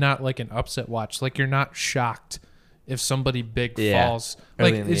really not like an upset watch. Like you're not shocked if somebody big falls.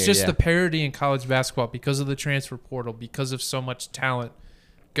 Like it's just the parity in college basketball because of the transfer portal, because of so much talent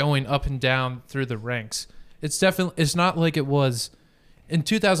going up and down through the ranks. It's not like it was in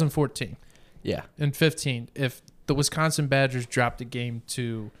 2014. Yeah. In 15, if the Wisconsin Badgers dropped a game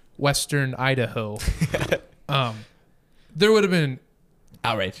to Western Idaho, there would have been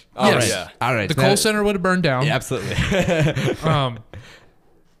outrage. Yes. Yeah. Outrage. The Kohl Center would have burned down. Yeah, absolutely.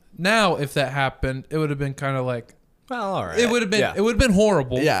 Now, if that happened, it would have been kind of like Well, all right. it would have been it would have been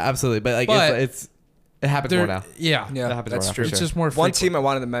horrible. Yeah, absolutely. But it happens more now. Yeah, Yeah, That happens that's more now, true. for it's sure. just more. One frequent. team I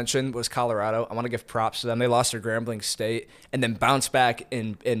wanted to mention was Colorado. I want to give props to them. They lost their Grambling State and then bounced back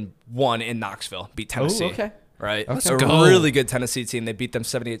and won in Knoxville, beat Tennessee. okay. Right? Let's A go. really good Tennessee team. They beat them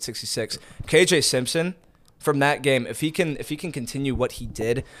 78-66. KJ Simpson, from that game, if he can continue what he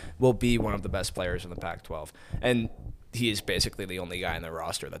did, will be one of the best players in the Pac-12. And he is basically the only guy in the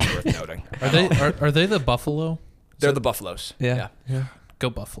roster that's worth noting. Are they the Buffalo? They're the Buffaloes. Yeah.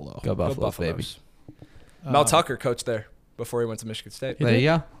 Go Buffalo. Go Buffalo, Go Buffaloes. baby. Mel Tucker coached there before he went to Michigan State. There you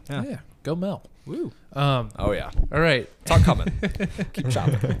go. Yeah. Go Mel. Woo. Oh yeah. All right. Talk coming. Keep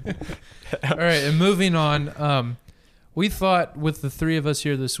chopping. All right, and moving on, we thought with the three of us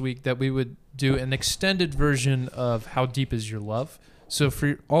here this week that we would do an extended version of How Deep Is Your Love? So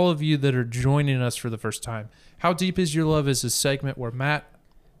for all of you that are joining us for the first time, How Deep Is Your Love is a segment where Matt,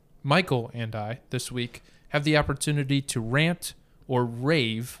 Michael, and I this week have the opportunity to rant or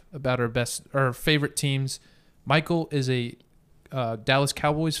rave about our favorite teams. Michael is a Dallas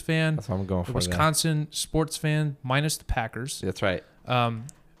Cowboys fan. That's what I'm going A for. Wisconsin sports fan, minus the Packers. That's right.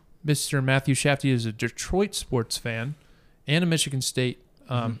 Mr. Matthew Shafty is a Detroit sports fan and a Michigan State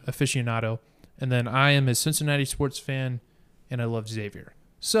aficionado. And then I am a Cincinnati sports fan, and I love Xavier.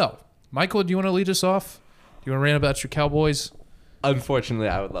 So, Michael, do you want to lead us off? Do you want to rant about your Cowboys? Unfortunately,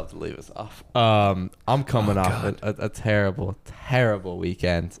 I would love to leave us off. I'm coming off a terrible, terrible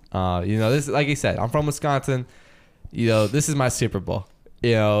weekend. This, like you said, I'm from Wisconsin. This is my Super Bowl.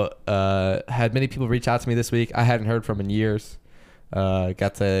 Had many people reach out to me this week. I hadn't heard from in years. Maybe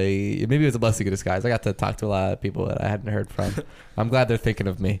it was a blessing in disguise. I got to talk to a lot of people that I hadn't heard from. I'm glad they're thinking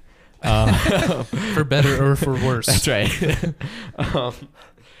of me. For better or for worse. That's right.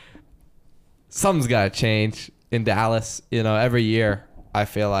 Something's got to change in Dallas. Every year I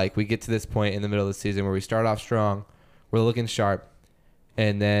feel like we get to this point in the middle of the season where we start off strong, we're looking sharp,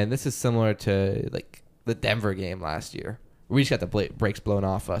 and then this is similar to like the Denver game last year. We just got the brakes blown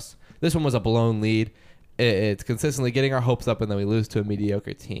off us. This one was a blown lead. It's consistently getting our hopes up, and then we lose to a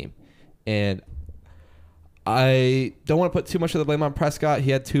mediocre team. And I don't want to put too much of the blame on Prescott. He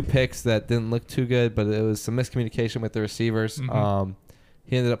had 2 picks that didn't look too good, but it was some miscommunication with the receivers. Mm-hmm.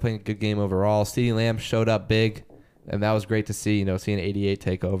 He ended up playing a good game overall. CeeDee Lamb showed up big. and that was great to see. Seeing 88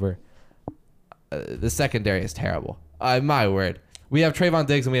 take over. The secondary is terrible. My word, we have Trayvon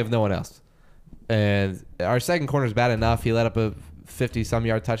Diggs and we have no one else, and our second corner is bad enough. He let up a 50-some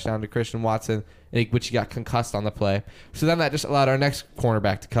yard touchdown to Christian Watson, which he got concussed on the play. So then that just allowed our next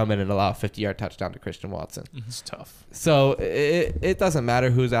cornerback to come in and allow a 50-yard touchdown to Christian Watson. It's tough. So it doesn't matter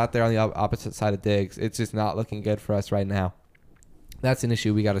who's out there on the opposite side of Diggs. It's just not looking good for us right now. That's an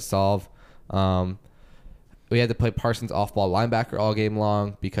issue we got to solve. We had to play Parsons off-ball linebacker all game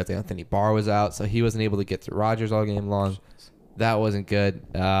long because Anthony Barr was out, so he wasn't able to get to Rodgers all game long. That wasn't good.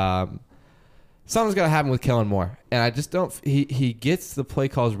 Something's got to happen with Kellen Moore. And I just don't – he gets the play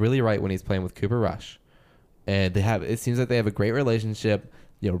calls really right when he's playing with Cooper Rush. And it seems like they have a great relationship.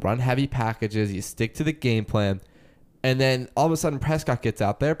 Run heavy packages. You stick to the game plan. And then all of a sudden Prescott gets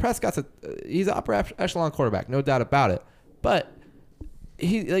out there. He's an upper echelon quarterback, no doubt about it. But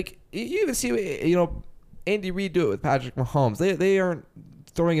you even see, Andy Reid do it with Patrick Mahomes. They aren't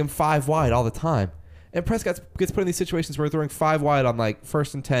throwing him 5 wide all the time. And Prescott gets put in these situations where they're throwing 5 wide on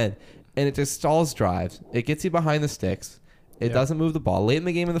 1st and 10. And it just stalls drives. It gets you behind the sticks. It doesn't move the ball. Late in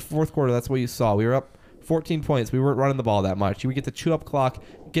the game in the fourth quarter, that's what you saw. We were up 14 points. We weren't running the ball that much. You would get to chew up clock,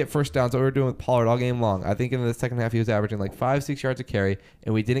 get first downs. What we were doing with Pollard all game long. I think in the second half he was averaging 5-6 yards a carry,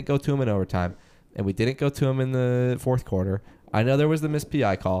 and we didn't go to him in overtime, and we didn't go to him in the fourth quarter. I know there was the missed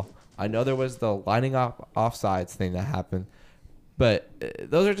PI call. I know there was the lining up offsides thing that happened, but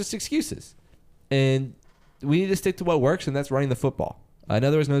those are just excuses. And we need to stick to what works, and that's running the football. I know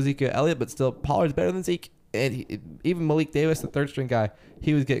there was no Zeke Elliott, but still, Pollard's better than Zeke. And even Malik Davis, the third-string guy,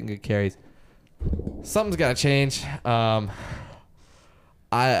 he was getting good carries. Something's got to change. I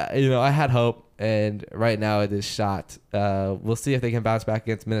had hope, and right now it is shot. We'll see if they can bounce back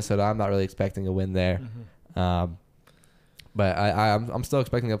against Minnesota. I'm not really expecting a win there. Mm-hmm. But I'm still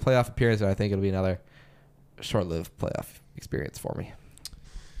expecting a playoff appearance, and I think it'll be another short-lived playoff experience for me.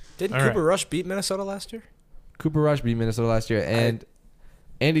 Didn't Cooper Rush beat Minnesota last year? Cooper Rush beat Minnesota last year, and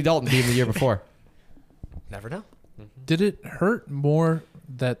Andy Dalton beat him the year before. Never know. Did it hurt more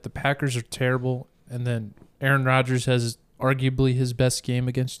that the Packers are terrible and then Aaron Rodgers has arguably his best game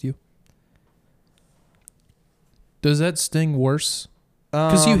against you? Does that sting worse?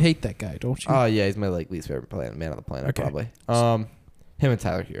 Because you hate that guy, don't you? Oh, yeah. He's my least favorite man on the planet, probably. Him and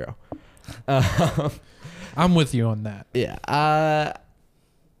Tyler Hero. I'm with you on that. Yeah.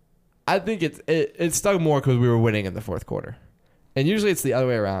 I think it stung more because we were winning in the fourth quarter. And usually it's the other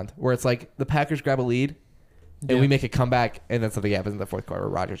way around, where it's like the Packers grab a lead, and we make a comeback, and then something happens in the fourth quarter where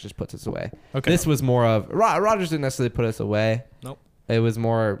Rodgers just puts us away. Okay. This was more of Rodgers didn't necessarily put us away. Nope. It was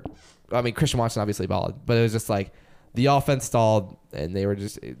more, Christian Watson obviously balled, but it was just like the offense stalled, and they were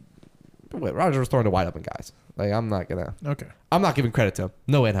just Rodgers was throwing to wide open guys. I'm not giving credit to him.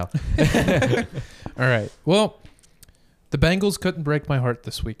 No way, no. All right. Well, the Bengals couldn't break my heart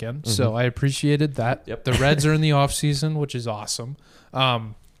this weekend, so I appreciated that. Yep. The Reds are in the offseason, which is awesome.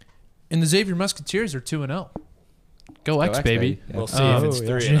 And the Xavier Musketeers are 2-0. Go X, baby. Yeah. We'll see if it's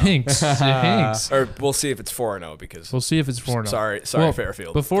 3-0. Jinx. Or we'll see if it's 4-0 because we'll see if it's 4-0. Sorry,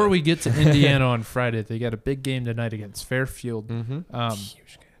 Fairfield. Before we get to Indiana on Friday, they got a big game tonight against Fairfield. Huge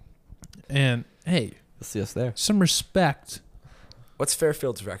game. And hey, you'll see us there. Some respect. What's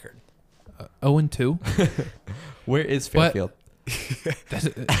Fairfield's record? 0-2. Where is Fairfield?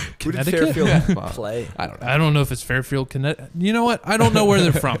 Who did Fairfield play? I don't know. I don't know if it's Fairfield, Connecticut. You know what? I don't know where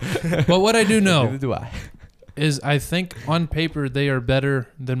they're from. But what I do know Neither do I. is I think on paper they are better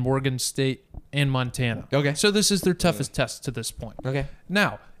than Morgan State and Montana. Okay. So this is their toughest test to this point. Okay.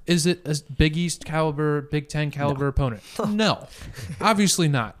 Now, is it a Big East caliber, Big Ten caliber opponent? No. Obviously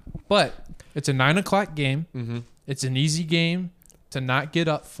not. But it's a 9 o'clock game. Mm-hmm. It's an easy game to not get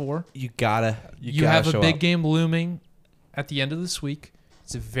up for. You gotta have a big up. game looming at the end of this week.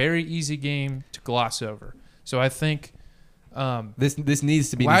 It's a very easy game to gloss over. So I think this needs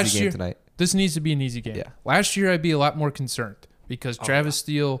to be an easy game tonight. This needs to be an easy game. Yeah. Last year I'd be a lot more concerned because Travis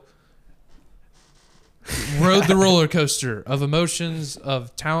Steele rode the roller coaster of emotions,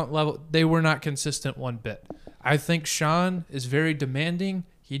 of talent level. They were not consistent one bit. I think Sean is very demanding.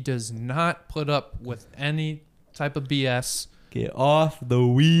 He does not put up with any type of BS. Get off the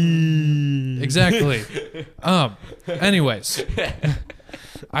weed. Exactly. Anyways,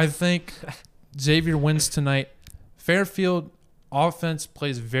 I think Xavier wins tonight. Fairfield offense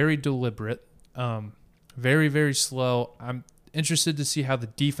plays very deliberate, very, very slow. I'm interested to see how the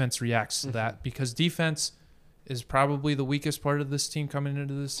defense reacts to that because defense is probably the weakest part of this team coming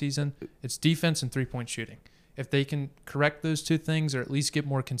into this season. It's defense and three-point shooting. If they can correct those two things or at least get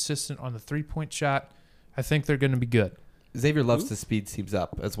more consistent on the three-point shot, I think they're going to be good. Xavier loves to speed teams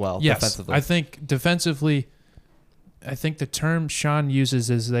up as well. Yes, defensively. I think defensively, I think the term Sean uses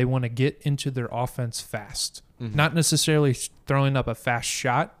is they want to get into their offense fast. Not necessarily throwing up a fast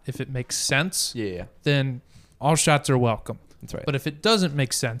shot. If it makes sense, then all shots are welcome. That's right. But if it doesn't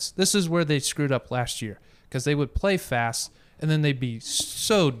make sense, this is where they screwed up last year because they would play fast and then they'd be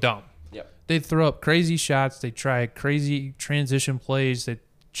so dumb. Yep. They'd throw up crazy shots. They'd try crazy transition plays. They'd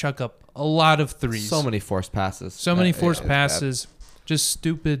chuck up a lot of threes. So many forced passes. So many forced passes. Just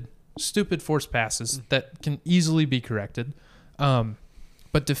stupid forced passes that can easily be corrected.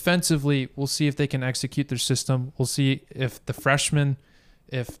 But defensively, we'll see if they can execute their system. We'll see if the freshmen,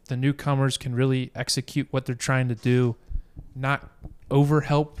 if the newcomers can really execute what they're trying to do, not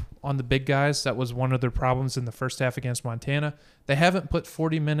overhelp on the big guys. That was one of their problems in the first half against Montana. They haven't put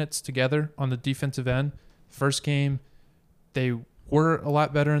 40 minutes together on the defensive end. First game, they were a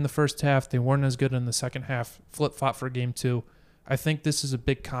lot better in the first half. They weren't as good in the second half. Flip-flop for game 2. I think this is a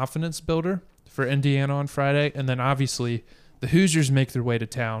big confidence builder for Indiana on Friday. And then obviously the Hoosiers make their way to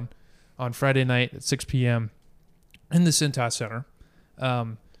town on Friday night at 6 p.m. in the Cintas Center.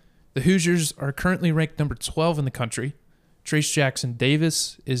 The Hoosiers are currently ranked number 12 in the country. Trace Jackson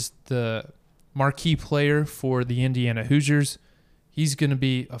Davis is the marquee player for the Indiana Hoosiers. He's going to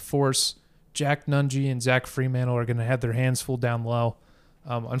be a force. Jack Nungy and Zach Fremantle are going to have their hands full down low.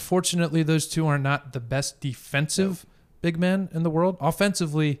 Unfortunately, those two are not the best defensive big men in the world.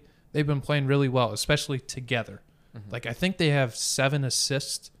 Offensively, they've been playing really well, especially together. Like, I think they have 7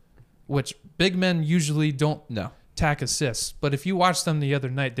 assists, which big men usually don't tack assists. But if you watched them the other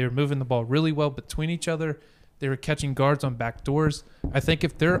night, they were moving the ball really well between each other. They were catching guards on back doors. I think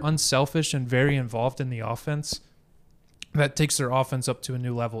if they're unselfish and very involved in the offense, that takes their offense up to a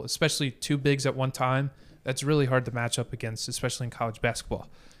new level, especially 2 bigs at one time. That's really hard to match up against, especially in college basketball.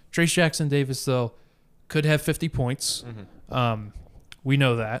 Trace Jackson Davis, though, could have 50 points. We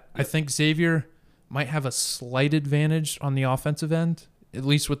know that. I think Xavier might have a slight advantage on the offensive end, at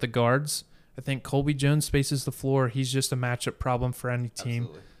least with the guards. I think Colby Jones spaces the floor. He's just a matchup problem for any team.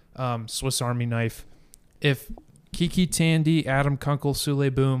 Swiss Army knife. If Kiki Tandy, Adam Kunkel,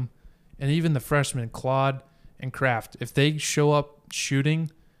 Sule Boom, and even the freshmen, Claude and Kraft, if they show up shooting,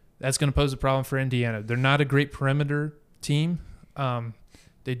 that's going to pose a problem for Indiana. They're not a great perimeter team.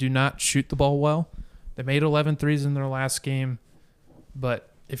 They do not shoot the ball well. They made 11 threes in their last game, but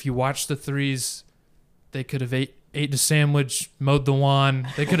if you watch the threes, they could have ate a sandwich, mowed the lawn.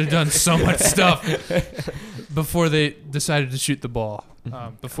 They could have done so much stuff before they decided to shoot the ball,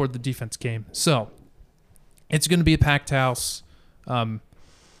 before the defense came. So it's going to be a packed house.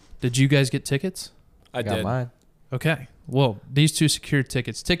 Did you guys get tickets? I did. Mine. Okay. Well, these 2 secured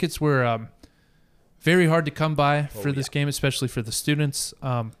tickets. Tickets were very hard to come by for this game, especially for the students.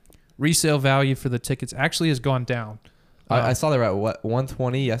 Resale value for the tickets actually has gone down. I saw they were at what,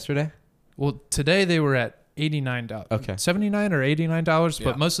 120 yesterday? Well, today they were at $89. Okay. $79 or $89, Yeah.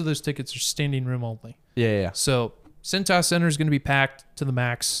 but most of those tickets are standing room only. Yeah. So Cintas Center is going to be packed to the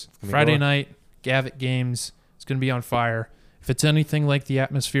max. be Friday going. night, Gavitt games. It's going to be on fire. If it's anything like the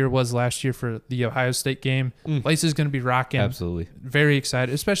atmosphere was last year for the Ohio State game, place is going to be rocking. Absolutely. Very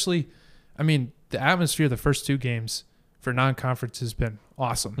excited, especially, I mean, the atmosphere the first 2 games for non-conference has been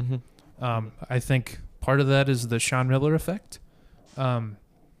awesome. I think part of that is the Sean Miller effect.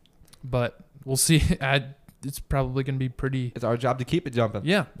 But we'll see. It's probably going to be pretty. It's our job to keep it jumping.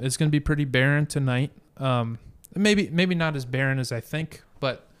 Yeah, it's going to be pretty barren tonight. Maybe not as barren as I think,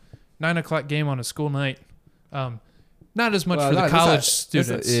 but 9:00 game on a school night. Not as much for the college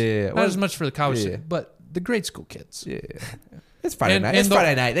students. Not as much for the college students, but the grade school kids. Yeah. It's Friday night. It's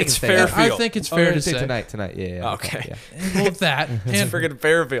Friday night. They it's can stay fair up. field. I think it's fair to say tonight. Yeah. Okay. Yeah. And well, that It's and freaking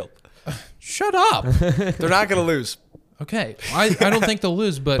Fairfield. shut up. They're not going to lose. Okay, I don't think they'll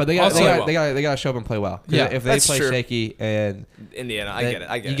lose, but But they got also, they got to show up and play well. 'Cause Yeah, if they that's play true. shaky and Indiana, I get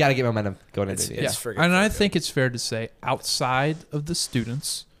it. you got to get momentum going into It's- it. it's friggin' and I Fairfield. think it's fair to say, outside of the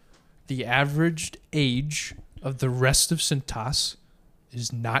students, the averaged age of the rest of Cintas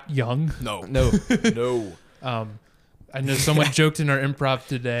is not young. No. No. I know someone joked in our improv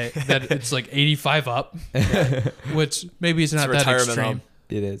today that it's like 85 up, which maybe is not that retirement extreme. home.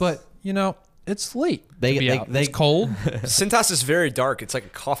 It is. But, you know, it's late. They- to be they- out. they- It's cold. Cintas is very dark. It's like a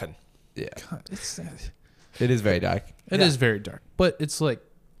coffin. yeah, God, it is very dark. it is very dark, but it's like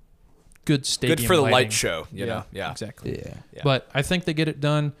good stadium Good for the lighting. light show, you know? Yeah. Exactly. Yeah. But I think they get it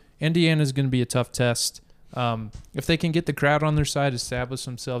done. Indiana's going to be a tough test. If they can get the crowd on their side, establish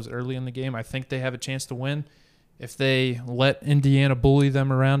themselves early in the game, I think they have a chance to win. If they let Indiana bully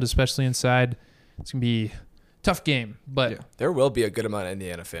them around, especially inside, it's going to be a tough game. But, There will be a good amount of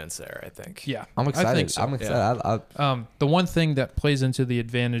Indiana fans there, I think. yeah. I'm excited. I think so. I'm excited. The one thing that plays into the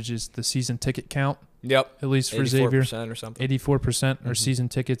advantage is the season ticket count. Yep. At least for Xavier. 84% or something. 84% are season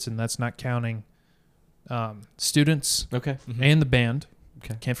tickets, and that's not counting students Okay. and the band.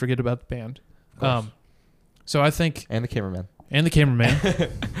 Okay. Can't forget about the band. Of course. So I think... And the cameraman. And the cameraman.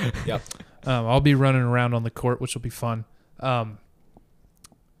 Yep. I'll be running around on the court, which will be fun.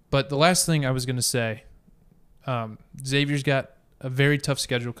 But the last thing I was going to say, Xavier's got a very tough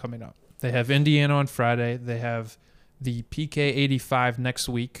schedule coming up. They have Indiana on Friday. They have the PK 85 next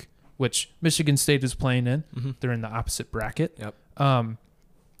week, which Michigan State is playing in. Mm-hmm. They're in the opposite bracket. Yep.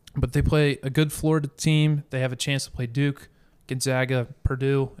 But they play a good Florida team. They have a chance to play Duke, Gonzaga,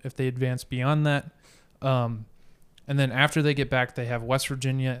 Purdue if they advance beyond that. And then after they get back, they have West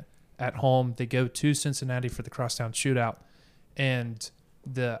Virginia at home. They go to Cincinnati for the crosstown shootout. And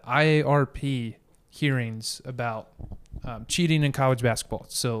the IARP hearings about cheating in college basketball.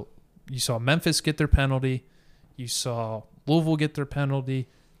 So you saw Memphis get their penalty. You saw Louisville get their penalty.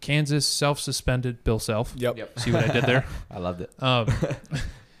 Kansas self-suspended Bill Self. Yep. See what I did there? I loved it.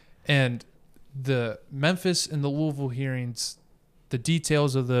 And the Memphis and the Louisville hearings, the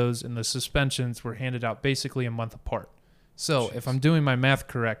details of those and the suspensions were handed out basically a month apart. So if I'm doing my math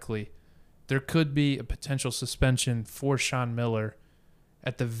correctly, there could be a potential suspension for Sean Miller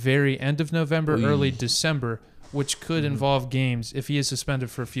at the very end of November, early December, which could involve games. If he is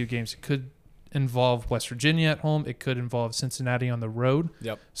suspended for a few games, it could involve West Virginia at home. It could involve Cincinnati on the road.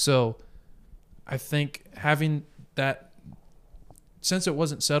 Yep. So I think having that, since it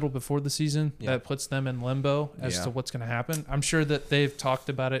wasn't settled before the season, that puts them in limbo as to what's going to happen. I'm sure that they've talked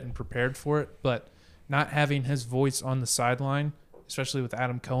about it and prepared for it, but not having his voice on the sideline, especially with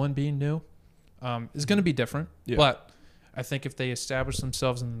Adam Cohen being new, is going to be different. Yeah. But I think if they establish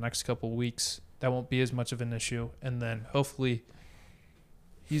themselves in the next couple of weeks, that won't be as much of an issue. And then hopefully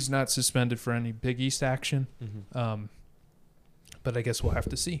he's not suspended for any Big East action. But I guess we'll have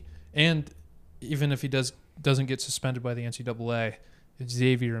to see. And even if he doesn't get suspended by the NCAA,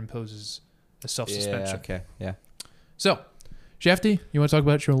 Xavier imposes a self-suspension. Yeah, okay, yeah. So, Shafty, you want to talk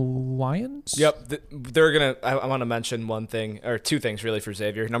about your Lions? Yep. They're going to – I want to mention one thing – or two things really for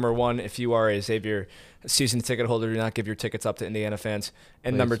Xavier. Number one, if you are a Xavier season ticket holder, do not give your tickets up to Indiana fans.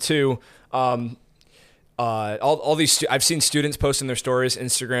 And number two, all these I've seen students posting their stories,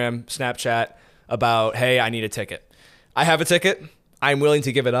 Instagram, Snapchat, about, hey, I need a ticket. I have a ticket. I'm willing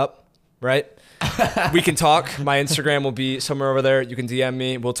to give it up, right? We can talk. My Instagram will be somewhere over there. You can DM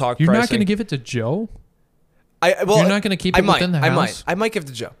me. We'll talk You're pricing. not going to give it to Joe? You're not going to keep it within the house? I might give it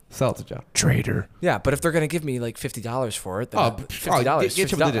to Joe. Sell it to Joe. Traitor. Yeah, but if they're going to give me like $50 for it, then $50. Get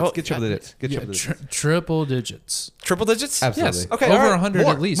triple digits. Get triple digits. Get triple digits. Triple digits. Triple digits? Absolutely. Yes. Okay. Over all right. 100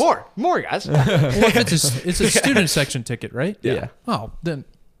 More, at least. More, guys. Well, if it's a student section ticket, right? Yeah. Oh, then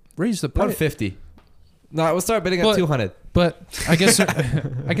raise the price. 150. No, we'll start bidding at 200. But I guess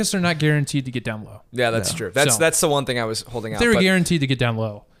they're not guaranteed to get down low. Yeah, that's true. That's the one thing I was holding out. They were guaranteed to get down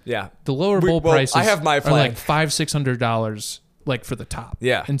low. Yeah. The lower bowl prices I have my are plan. like $500-$600 like for the top.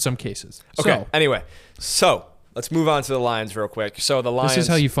 Yeah. In some cases. Okay. So, Anyway, let's move on to the Lions real quick. So the Lions. This is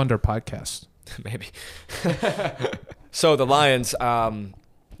how you fund our podcast. Maybe. So the Lions,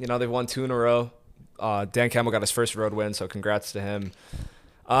 they've won 2 in a row. Dan Campbell got his first road win, so congrats to him.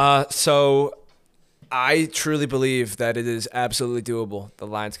 So I truly believe that it is absolutely doable. The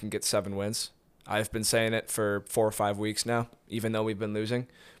Lions can get 7 wins. I've been saying it for 4 or 5 weeks now, even though we've been losing.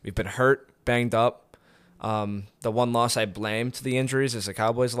 We've been hurt, banged up. The one loss I blame to the injuries is the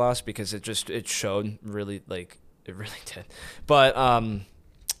Cowboys loss because it showed really, it really did. But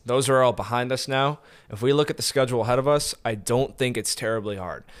those are all behind us now. If we look at the schedule ahead of us, I don't think it's terribly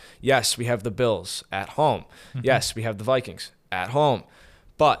hard. Yes, we have the Bills at home. Mm-hmm. Yes, we have the Vikings at home.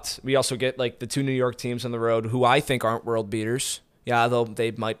 But we also get the 2 New York teams on the road who I think aren't world beaters. Yeah,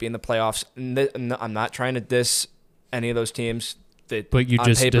 they might be in the playoffs. I'm not trying to diss any of those teams. But you on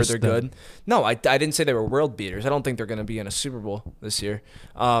just paper dissed they're them. good. No, I didn't say they were world beaters. I don't think they're going to be in a Super Bowl this year.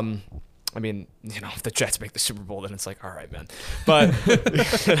 I mean, if the Jets make the Super Bowl, then it's like, all right, man. But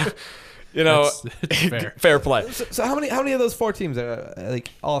That's fair play. So how many of those 4 teams are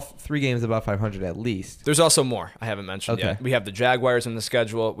all 3 games above 500 at least? There's also more I haven't mentioned yet. We have the Jaguars in the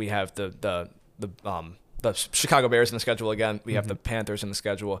schedule. We have the Chicago Bears in the schedule again. We have the Panthers in the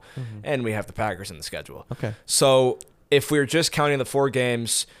schedule, and we have the Packers in the schedule. Okay. So if we're just counting the 4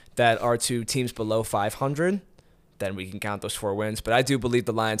 games that are to teams below 500, then we can count those 4 wins. But I do believe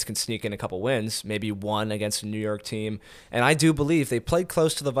the Lions can sneak in a couple wins, maybe one against a New York team. And I do believe they played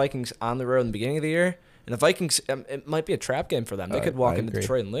close to the Vikings on the road in the beginning of the year. And the Vikings, it might be a trap game for them. They could walk into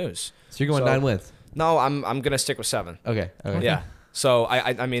Detroit and lose. So you're going 9 wins? No, I'm going to stick with 7. Okay. Yeah. So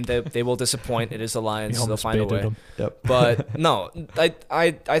I mean they will disappoint. It is the Lions. You They'll find a almost way. baited Yep. But no,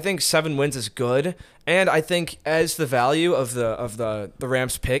 I think 7 wins is good, and I think as the value of the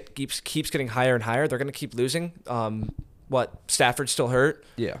Rams pick keeps getting higher and higher, they're going to keep losing. Stafford's still hurt.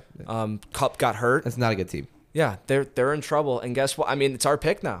 Yeah. Kupp got hurt. That's not a good team. Yeah, they're in trouble. And guess what? I mean, it's our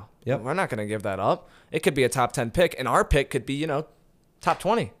pick now. Yep. We're not going to give that up. It could be a top 10 pick, and our pick could be top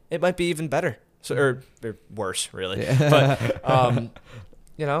 20. It might be even better. So or worse, really. Yeah. But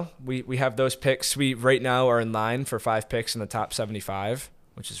we have those picks. We right now are in line for 5 picks in the top 75,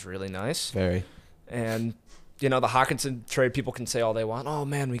 which is really nice. Very. And the Hawkinson trade, people can say all they want. Oh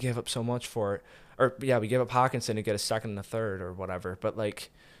man, we gave up so much for it. Or yeah, we gave up Hawkinson to get a second and a third or whatever. But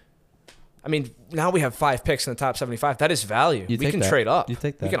now we have 5 picks in the top 75. That is value. We can trade up. You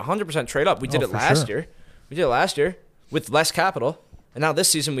take that. We can 100% trade up. We did it last year. We did it last year with less capital. And now this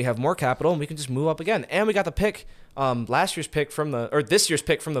season we have more capital and we can just move up again. And we got the pick, this year's pick from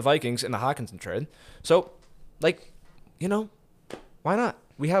the Vikings in the Hawkinson trade. So, why not?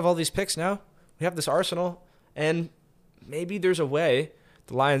 We have all these picks now. We have this arsenal, and maybe there's a way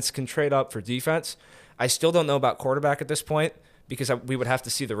the Lions can trade up for defense. I still don't know about quarterback at this point because we would have to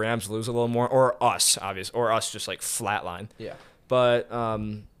see the Rams lose a little more, or us, obviously, or us just flatline. Yeah. But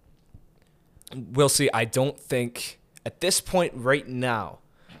we'll see. I don't think at this point right now,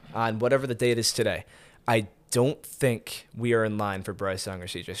 on whatever the date is today, I don't think we are in line for Bryce Young or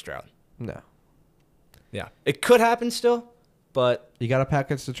CJ Stroud. No. Yeah. It could happen still, but You got a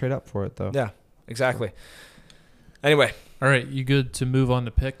package to trade up for it, though. yeah, exactly. Anyway. All right, you good to move on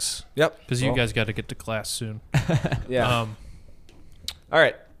to picks? Yep. Because you guys got to get to class soon. Yeah. All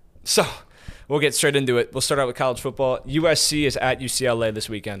right. So we'll get straight into it. We'll start out with college football. USC is at UCLA this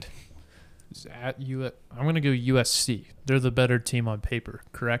weekend. I'm going to go USC. They're the better team on paper,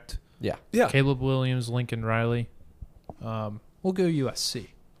 correct? Yeah. Yeah. Caleb Williams, Lincoln Riley. We'll go USC.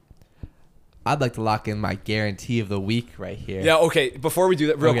 I'd like to lock in my guarantee of the week right here. Yeah, okay. Before we do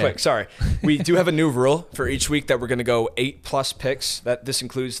that, real quick, sorry. We do have a new rule for each week that we're going to go 8+ picks. This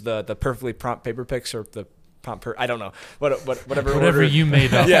includes the perfectly prompt paper picks or the prompt I don't know. Whatever order you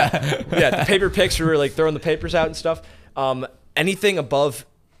made up. Yeah. The paper picks, we were throwing the papers out and stuff. Anything above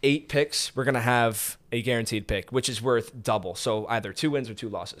 8 picks, we're going to have a guaranteed pick, which is worth double. So either 2 wins or 2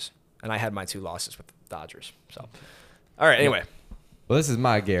 losses. And I had my 2 losses with the Dodgers. So, all right, anyway. Well, this is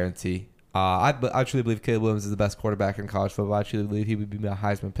my guarantee. I truly believe Caleb Williams is the best quarterback in college football. I truly believe he would be my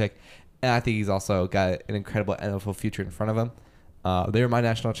Heisman pick. And I think he's also got an incredible NFL future in front of him. They were my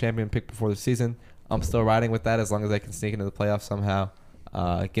national champion pick before the season. I'm still riding with that as long as I can sneak into the playoffs somehow.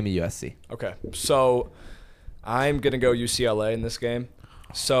 Give me USC. Okay. So I'm going to go UCLA in this game.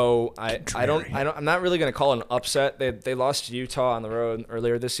 So I'm not really going to call it an upset. They lost to Utah on the road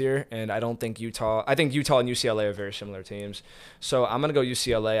earlier this year, and I think Utah and UCLA are very similar teams. So I'm going to go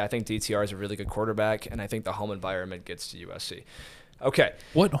UCLA. I think DTR is a really good quarterback, and I think the home environment gets to USC. Okay.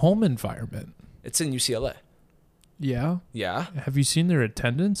 What home environment? It's in UCLA. Yeah. Yeah. Have you seen their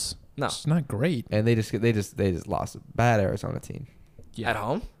attendance? No. It's not great. And they just lost a bad Arizona team. Yeah. At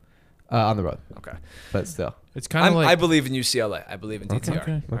home? On the road. Okay. But still. It's kind of I believe in UCLA. I believe in DTR.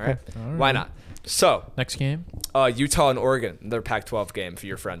 Okay. All right. Why not? So next game? Utah and Oregon, their Pac-12 game for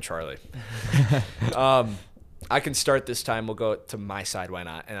your friend Charlie. I can start this time. We'll go to my side. Why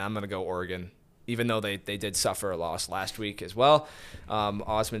not? And I'm going to go Oregon, even though they did suffer a loss last week as well.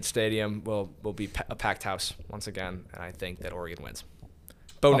 Osmond Stadium will be a packed house once again, and I think that Oregon wins.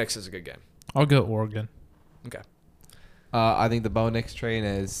 Bo Nix is a good game. I'll go Oregon. Okay. I think the Bo Nix train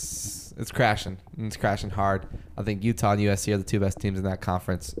it's crashing. It's crashing hard. I think Utah and USC are the 2 best teams in that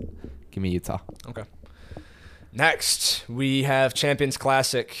conference. Give me Utah. Okay. Next, we have Champions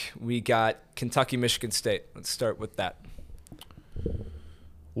Classic. We got Kentucky, Michigan State. Let's start with that.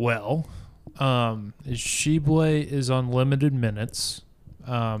 Well, Sheboy is on limited minutes.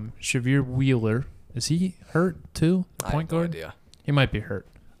 Shavir Wheeler, is he hurt too? The point guard? No idea. He might be hurt.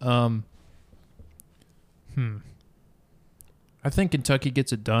 I think Kentucky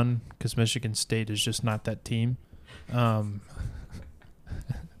gets it done because Michigan State is just not that team. I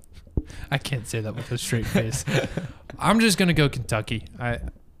can't say that with a straight face. I'm just going to go Kentucky. I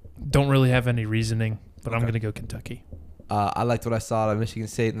don't really have any reasoning, but I'm going to go Kentucky. I liked what I saw at Michigan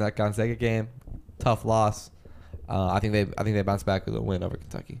State in that Gonzaga game. Tough loss. I think they bounce back with a win over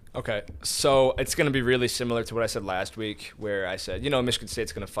Kentucky. Okay, so it's going to be really similar to what I said last week, where I said, Michigan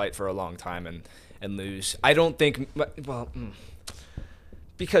State's going to fight for a long time and lose. I don't think,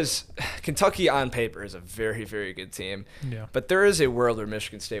 because Kentucky on paper is a very, very good team. Yeah. But there is a world where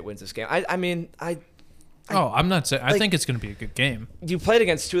Michigan State wins this game. I'm not saying. I think it's going to be a good game. You played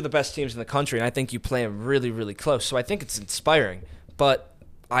against 2 of the best teams in the country, and I think you play them really, really close. So I think it's inspiring. but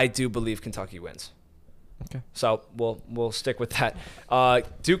I do believe Kentucky wins. Okay. So we'll stick with that.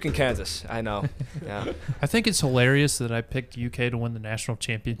 Duke and Kansas. I know. Yeah. I think it's hilarious that I picked UK to win the national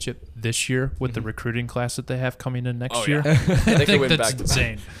championship this year with the recruiting class that they have coming in next year. Yeah. I They could think win that's back to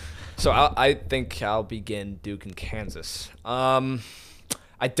insane. So I think I'll begin Duke and Kansas. I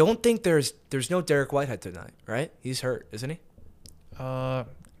don't think there's no Derek Whitehead tonight, right? He's hurt, isn't he? To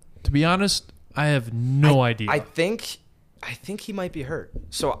be honest, I have no idea. I think he might be hurt.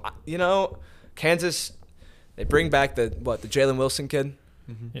 So Kansas, they bring back the Jalen Wilson kid.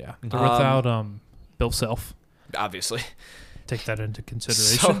 Yeah, they're without Bill Self. Obviously. Take that into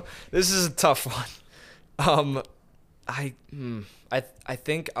consideration. So this is a tough one. I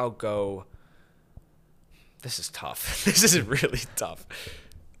think I'll go. This is tough. This is really tough.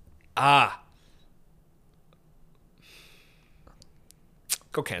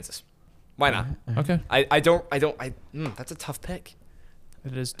 Go Kansas. Why not? Okay, That's a tough pick.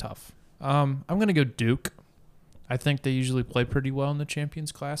 it is tough. I'm gonna go Duke. I think they usually play pretty well in the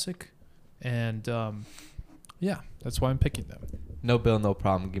Champions Classic, and yeah, that's why I'm picking them. No bill, no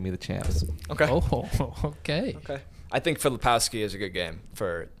problem. Give me the champs. Okay. Oh, okay. Okay. I think Filipowski is a good game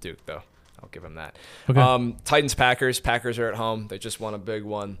for Duke, though. I'll give him that. Okay. Titans, Packers. Packers are at home. They just won a big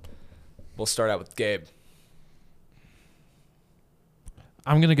one. We'll start out with Gabe.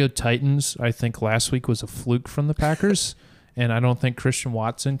 I'm going to go Titans. I think last week was a fluke from the Packers, and I don't think Christian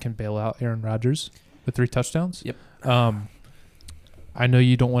Watson can bail out Aaron Rodgers with 3 touchdowns. Yep. I know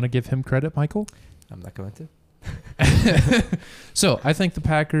you don't want to give him credit, Michael. I'm not going to. So I think the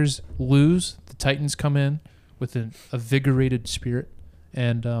Packers lose. The Titans come in with a vigorated spirit,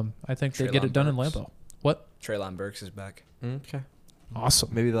 and I think they get it done in Lambeau. What? Treylon Burks is back. Okay. Awesome.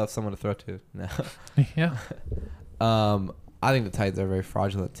 Maybe they'll have someone to throw to. No. Yeah. I think the Titans are a very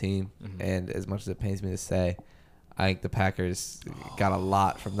fraudulent team, Mm-hmm. and as much as it pains me to say, I think the Packers got a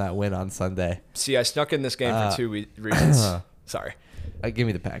lot from that win on Sunday. See, I snuck in this game for 2 reasons. Sorry. Give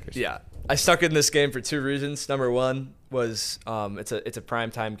me the Packers. Yeah. I stuck in this game for 2 reasons. Number one was it's a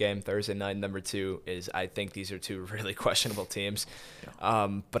primetime game Thursday night. Number 2 is I think these are 2 really questionable teams.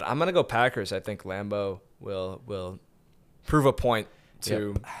 But I'm gonna go Packers. I think Lambeau will prove a point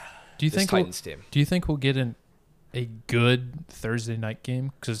to Do you this think Titans team. Do you think we'll get a good Thursday night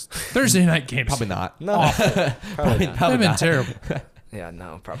game? Because Thursday night games Probably not. No, awful. probably not. They've been terrible. Yeah,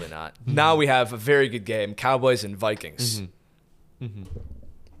 no, probably not. Now we have a very good game: Cowboys and Vikings.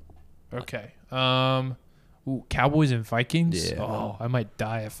 Okay. Cowboys and Vikings. Yeah. Oh, I might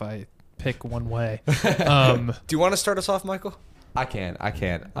die if I pick one way. Do you want to start us off, Michael? I can.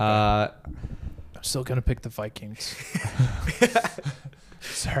 I'm still gonna pick the Vikings.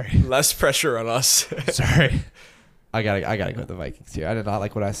 Sorry. Less pressure on us. Sorry. I gotta go with the Vikings here. I did not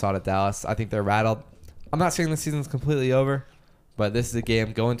like what I saw at Dallas. I think they're rattled. I'm not saying the season's completely over, but this is a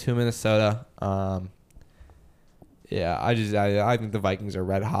game going to Minnesota. Yeah, I think the Vikings are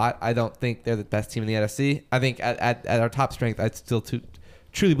red hot. I don't think they're the best team in the NFC. I think at our top strength, I still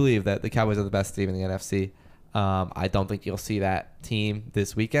truly believe that the Cowboys are the best team in the NFC. I don't think you'll see that team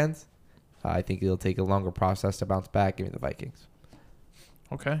this weekend. I think it'll take a longer process to bounce back. Give me the Vikings.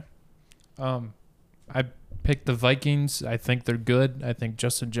 Okay. I picked the Vikings. I think they're good. I think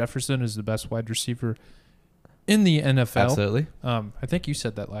Justin Jefferson is the best wide receiver in the NFL. Absolutely. I think you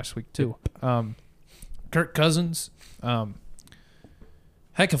said that last week too. Kirk Cousins,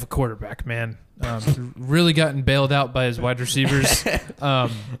 heck of a quarterback, man. Really gotten bailed out by his wide receivers.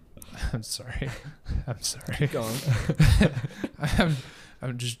 I'm sorry. Keep going.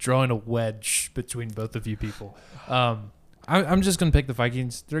 I'm just drawing a wedge between both of you people. I'm just going to pick the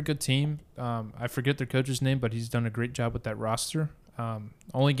Vikings. They're a good team. I forget their coach's name, but he's done a great job with that roster.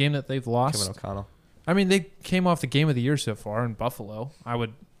 Only game that they've lost. Kevin O'Connell. I mean, they came off the game of the year so far in Buffalo. I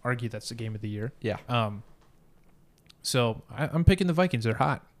would argue that's the game of the year. Yeah. So I'm picking the Vikings. They're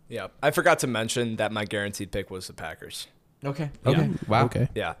hot. Yeah, I forgot to mention that my guaranteed pick was the Packers. Okay. Yeah. Okay. Wow. Okay.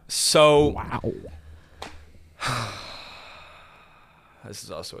 Yeah. So Wow. this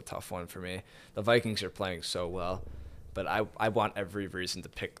is also a tough one for me. The Vikings are playing so well, but I want every reason to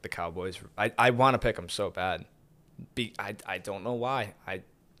pick the Cowboys. I want to pick them so bad. I don't know why. I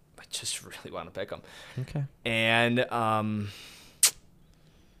just really want to pick them. Okay. And I'm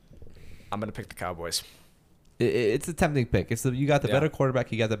going to pick the Cowboys. It's a tempting pick. You got the better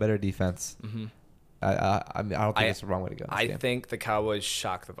quarterback. You got the better defense. Mm-hmm. I mean, I don't think it's the wrong way to go. I think the Cowboys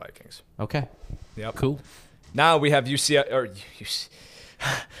shock the Vikings. Okay. Yep. Cool. Now we have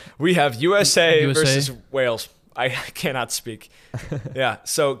we have USA versus Wales. I cannot speak. Yeah.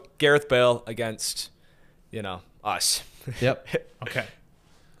 So Gareth Bale against, us. Yep. Okay.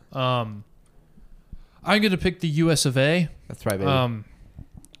 I'm going to pick the US of A. That's right, baby.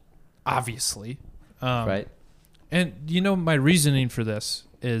 Obviously. Right. And my reasoning for this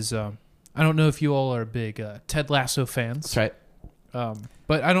is I don't know if you all are big Ted Lasso fans. That's right.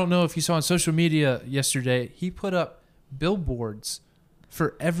 But I don't know if you saw on social media yesterday, he put up billboards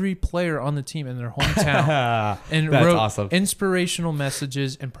for every player on the team in their hometown and That's wrote awesome. inspirational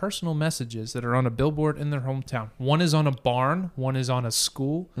messages and personal messages that are on a billboard in their hometown. One is on a barn, one is on a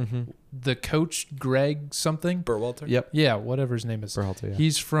school. Mm-hmm. The coach, Greg something. Burwalter? Yep. Yeah, whatever his name is. Berhalter, yeah.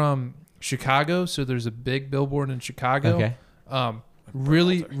 He's from Chicago, so there's a big billboard in Chicago. Okay.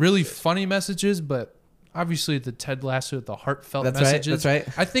 Really funny messages, but obviously the Ted Lasso, the heartfelt messages. That's right.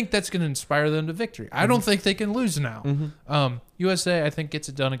 I think that's going to inspire them to victory. I don't think they can lose now. Mm-hmm. USA, I think, gets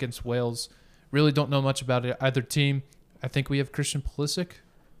it done against Wales. Really don't know much about either team. I think we have Christian Pulisic.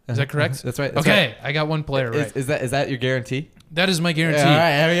 Is that correct? That's right. Okay, I got one player right. Is that your guarantee? That is my guarantee. Yeah, all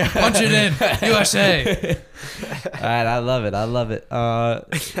right, here we go. Punch it in, USA. All right, I love it. God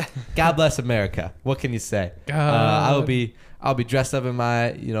bless America. What can you say? God. I'll be dressed up in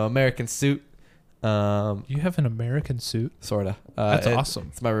my American suit. You have an American suit? Sorta. That's awesome.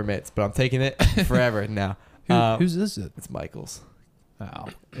 It's my roommate's, but I'm taking it forever now. Whose is it? It's Michael's. Oh,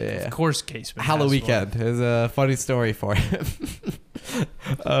 Yeah. of course, Case. Halloween weekend is a funny story for him. We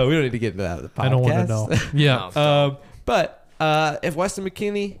don't need to get into that with the podcast. I don't want to know. Yeah. But if Weston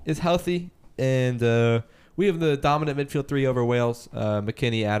McKennie is healthy and we have the dominant midfield three over Wales,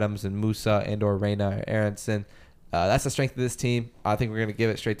 McKennie, Adams, and Musa and/or Reina or Aronson. That's the strength of this team. I think we're going to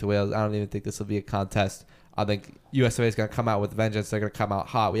give it straight to Wales. I don't even think this will be a contest. I think USA is going to come out with vengeance. They're going to come out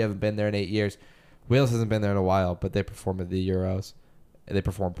hot. We haven't been there in 8 years. Wales hasn't been there in a while, but they perform at the Euros. And they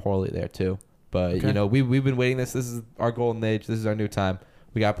perform poorly there too. But, Okay. we've been waiting this. This is our golden age. This is our new time.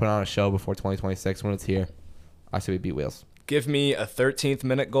 We got to put on a show before 2026 when it's here. I say we beat Wales. Give me a 13th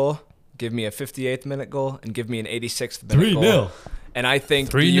minute goal, give me a 58th minute goal, and give me an 86th minute goal. 3-0. And I think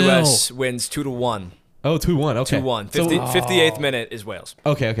 3-0. the U.S. wins 2-1. Oh, 2-1. Okay. 2-1. So- 58th minute is Wales.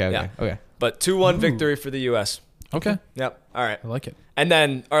 Okay. Yeah. Okay. But 2-1 victory for the U.S. Okay. Yep. All right. I like it. And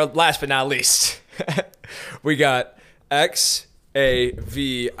then, our last but not least, we got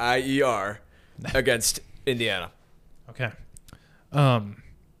Xavier against Indiana. Okay. I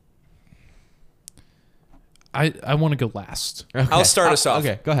want to go last. Okay. I'll start us off.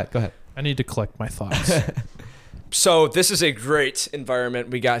 Okay. Go ahead. I need to collect my thoughts. So this is a great environment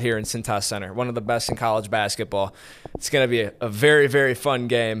we got here in Cintas Center, one of the best in college basketball. It's going to be a very, very fun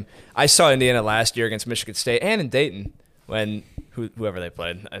game. I saw Indiana last year against Michigan State and in Dayton when whoever they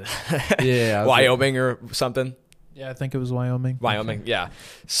played. Yeah. Wyoming or something. Yeah, I think it was Wyoming. Wyoming, yeah.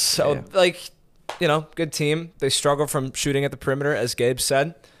 So, good team. They struggle from shooting at the perimeter, as Gabe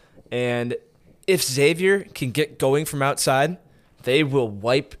said. And if Xavier can get going from outside, they will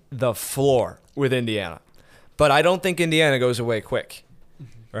wipe the floor with Indiana. But I don't think Indiana goes away quick,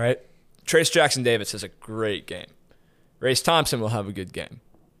 right? Trace Jackson-Davis has a great game. Race Thompson will have a good game.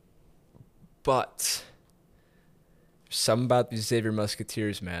 But there's something about these Xavier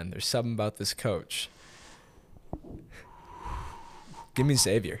Musketeers, man. There's something about this coach. Give me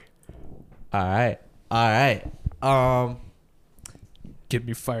Xavier. All right. Get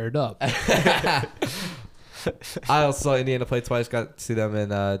me fired up. I also saw Indiana play twice. Got to see them in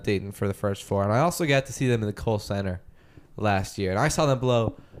Dayton for the first four, and I also got to see them in the Kohl Center last year. And I saw them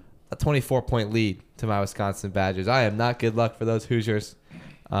blow a 24-point lead to my Wisconsin Badgers. I am not good luck for those Hoosiers.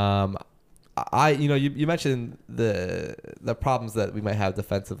 You mentioned the problems that we might have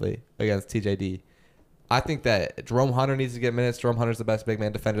defensively against TJD. I think that Jerome Hunter needs to get minutes. Jerome Hunter's the best big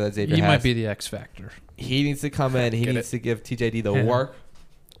man defender that Xavier He has. might be the X factor. He needs to come in. He needs to give TJD the work,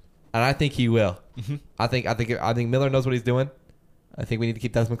 and I think he will. Mm-hmm. I think Miller knows what he's doing. I think we need to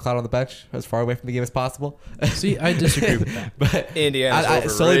keep Desmond Cloud on the bench as far away from the game as possible. See, I disagree with that. But Indiana's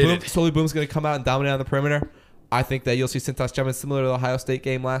overrated. Sully Boom's going to come out and dominate on the perimeter. I think that you'll see Cintas Gentlemen similar to the Ohio State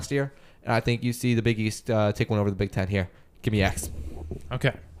game last year, and I think you see the Big East take one over the Big Ten here. Give me X.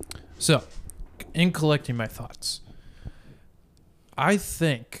 Okay. So, in collecting my thoughts, I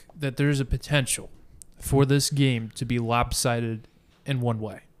think that there's a potential for this game to be lopsided in one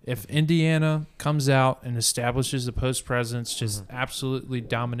way. If Indiana comes out and establishes a post presence, just absolutely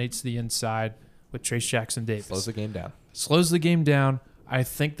dominates the inside with Trace Jackson-Davis. Slows the game down. I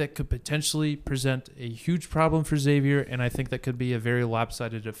think that could potentially present a huge problem for Xavier, and I think that could be a very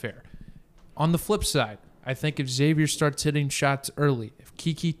lopsided affair. On the flip side, I think if Xavier starts hitting shots early, if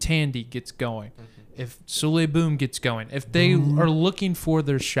Kiki Tandy gets going, if Sule Boom gets going, if they are looking for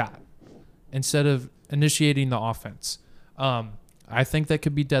their shot instead of initiating the offense, I think that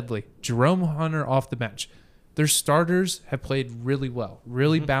could be deadly. Jerome Hunter off the bench. their starters have played really well,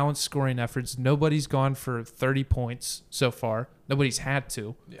 really balanced scoring efforts. Nobody's gone for 30 points so far. Nobody's had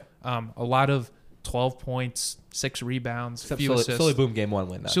to. Yeah. A lot of 12 points, 6 rebounds, Except few assists. Sully Boom game 1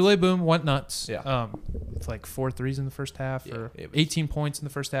 win. Sully Boom went nuts. Yeah. With like 4 threes in the first half, Yeah, or it was- 18 points in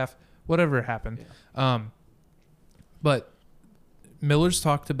the first half, whatever happened. Yeah. But Miller's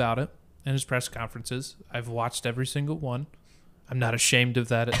talked about it in his press conferences. I've watched every single one. I'm not ashamed of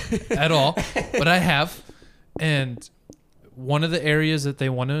that at all, but I have. And one of the areas that they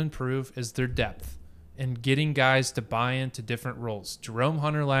want to improve is their depth and getting guys to buy into different roles. Jerome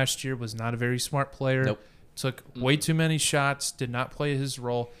Hunter last year was not a very smart player. Nope. Took way too many shots, did not play his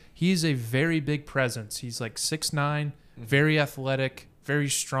role. He's a very big presence. He's like 6'9", very athletic, very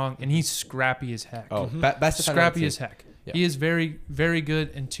strong, and he's scrappy as heck. Oh, best defender on the Scrappy team. as heck. Yeah. He is very, very good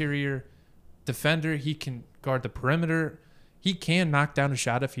interior defender. He can guard the perimeter. He can knock down a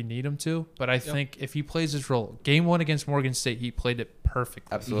shot if you need him to, but I think if he plays his role, game 1 against Morgan State, he played it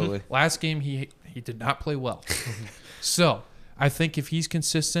perfectly. Absolutely. Last game, he did not play well. So I think if he's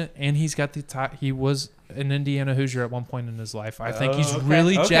consistent and he's got the top, he was an Indiana Hoosier at one point in his life. I think he's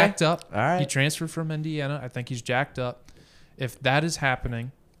really jacked up. All right. He transferred from Indiana. I think he's jacked up. If that is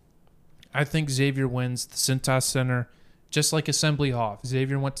happening, I think Xavier wins the Cintas Center, just like Assembly Hall. If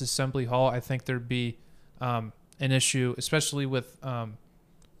Xavier went to Assembly Hall, I think there'd be an issue, especially with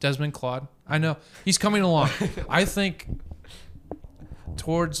Desmond Claude. I know he's coming along. I think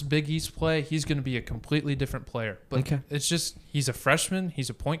towards Big East play, he's going to be a completely different player. But it's just he's a freshman. He's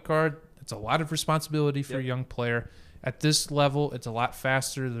a point guard. It's a lot of responsibility for a young player. At this level, it's a lot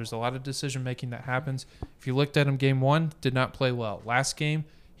faster. There's a lot of decision-making that happens. If you looked at him game 1, did not play well. Last game,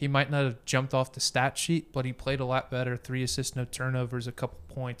 he might not have jumped off the stat sheet, but he played a lot better. 3 assists, no turnovers, a couple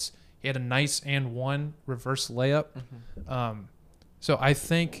points. He had a nice and 1 reverse layup. So I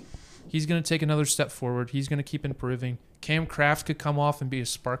think he's going to take another step forward. He's going to keep improving. Cam Kraft could come off and be a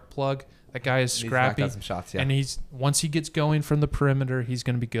spark plug. That guy is scrappy. Some shots, yeah. And once he gets going from the perimeter, he's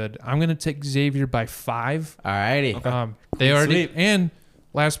going to be good. I'm going to take Xavier by 5. All righty. They already sweep. and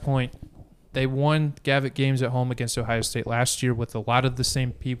last point, they won Gavitt games at home against Ohio State last year with a lot of the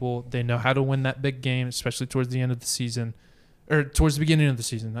same people. They know how to win that big game, especially towards the end of the season, or towards the beginning of the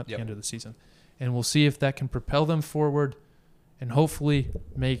season, not the end of the season. And we'll see if that can propel them forward and hopefully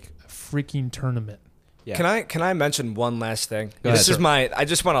make a freaking tournament. Yeah. Can I mention one last thing? Go ahead, sir. I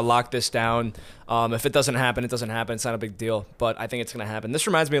just want to lock this down. If it doesn't happen, it doesn't happen. It's not a big deal, but I think it's going to happen. This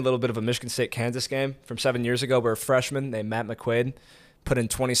reminds me a little bit of a Michigan State-Kansas game from 7 years ago where a freshman named Matt McQuaid put in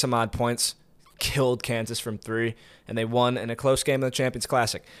 20-some-odd points, killed Kansas from 3, and they won in a close game in the Champions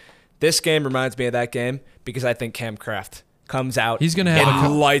Classic. This game reminds me of that game because I think Cam Kraft comes out He's gonna have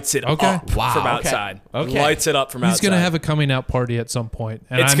and lights it up from outside. Okay. Lights it up from outside. He's going to have a coming out party at some point.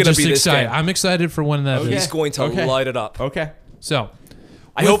 And It's I'm gonna just be this excited. game. I'm excited for when that is. He's going to light it up. Okay. So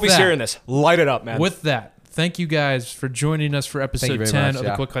I with hope he's that- hearing this. Light it up, man. With that, thank you guys for joining us for you episode very 10 much, of the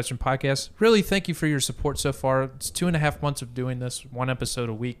yeah. Quick Question Podcast. Really, thank you for your support so far. It's 2.5 months of doing this, 1 episode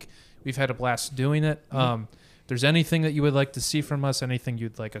a week. We've had a blast doing it. If there's anything that you would like to see from us, anything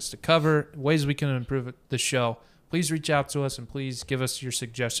you'd like us to cover, ways we can improve the show, please reach out to us and please give us your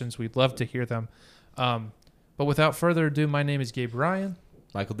suggestions. We'd love to hear them. But without further ado, my name is Gabe Ryan.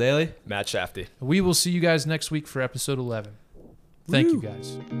 Michael Daley. Matt Shafty. We will see you guys next week for episode 11. Thank you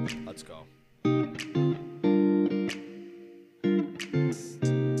guys. Let's go.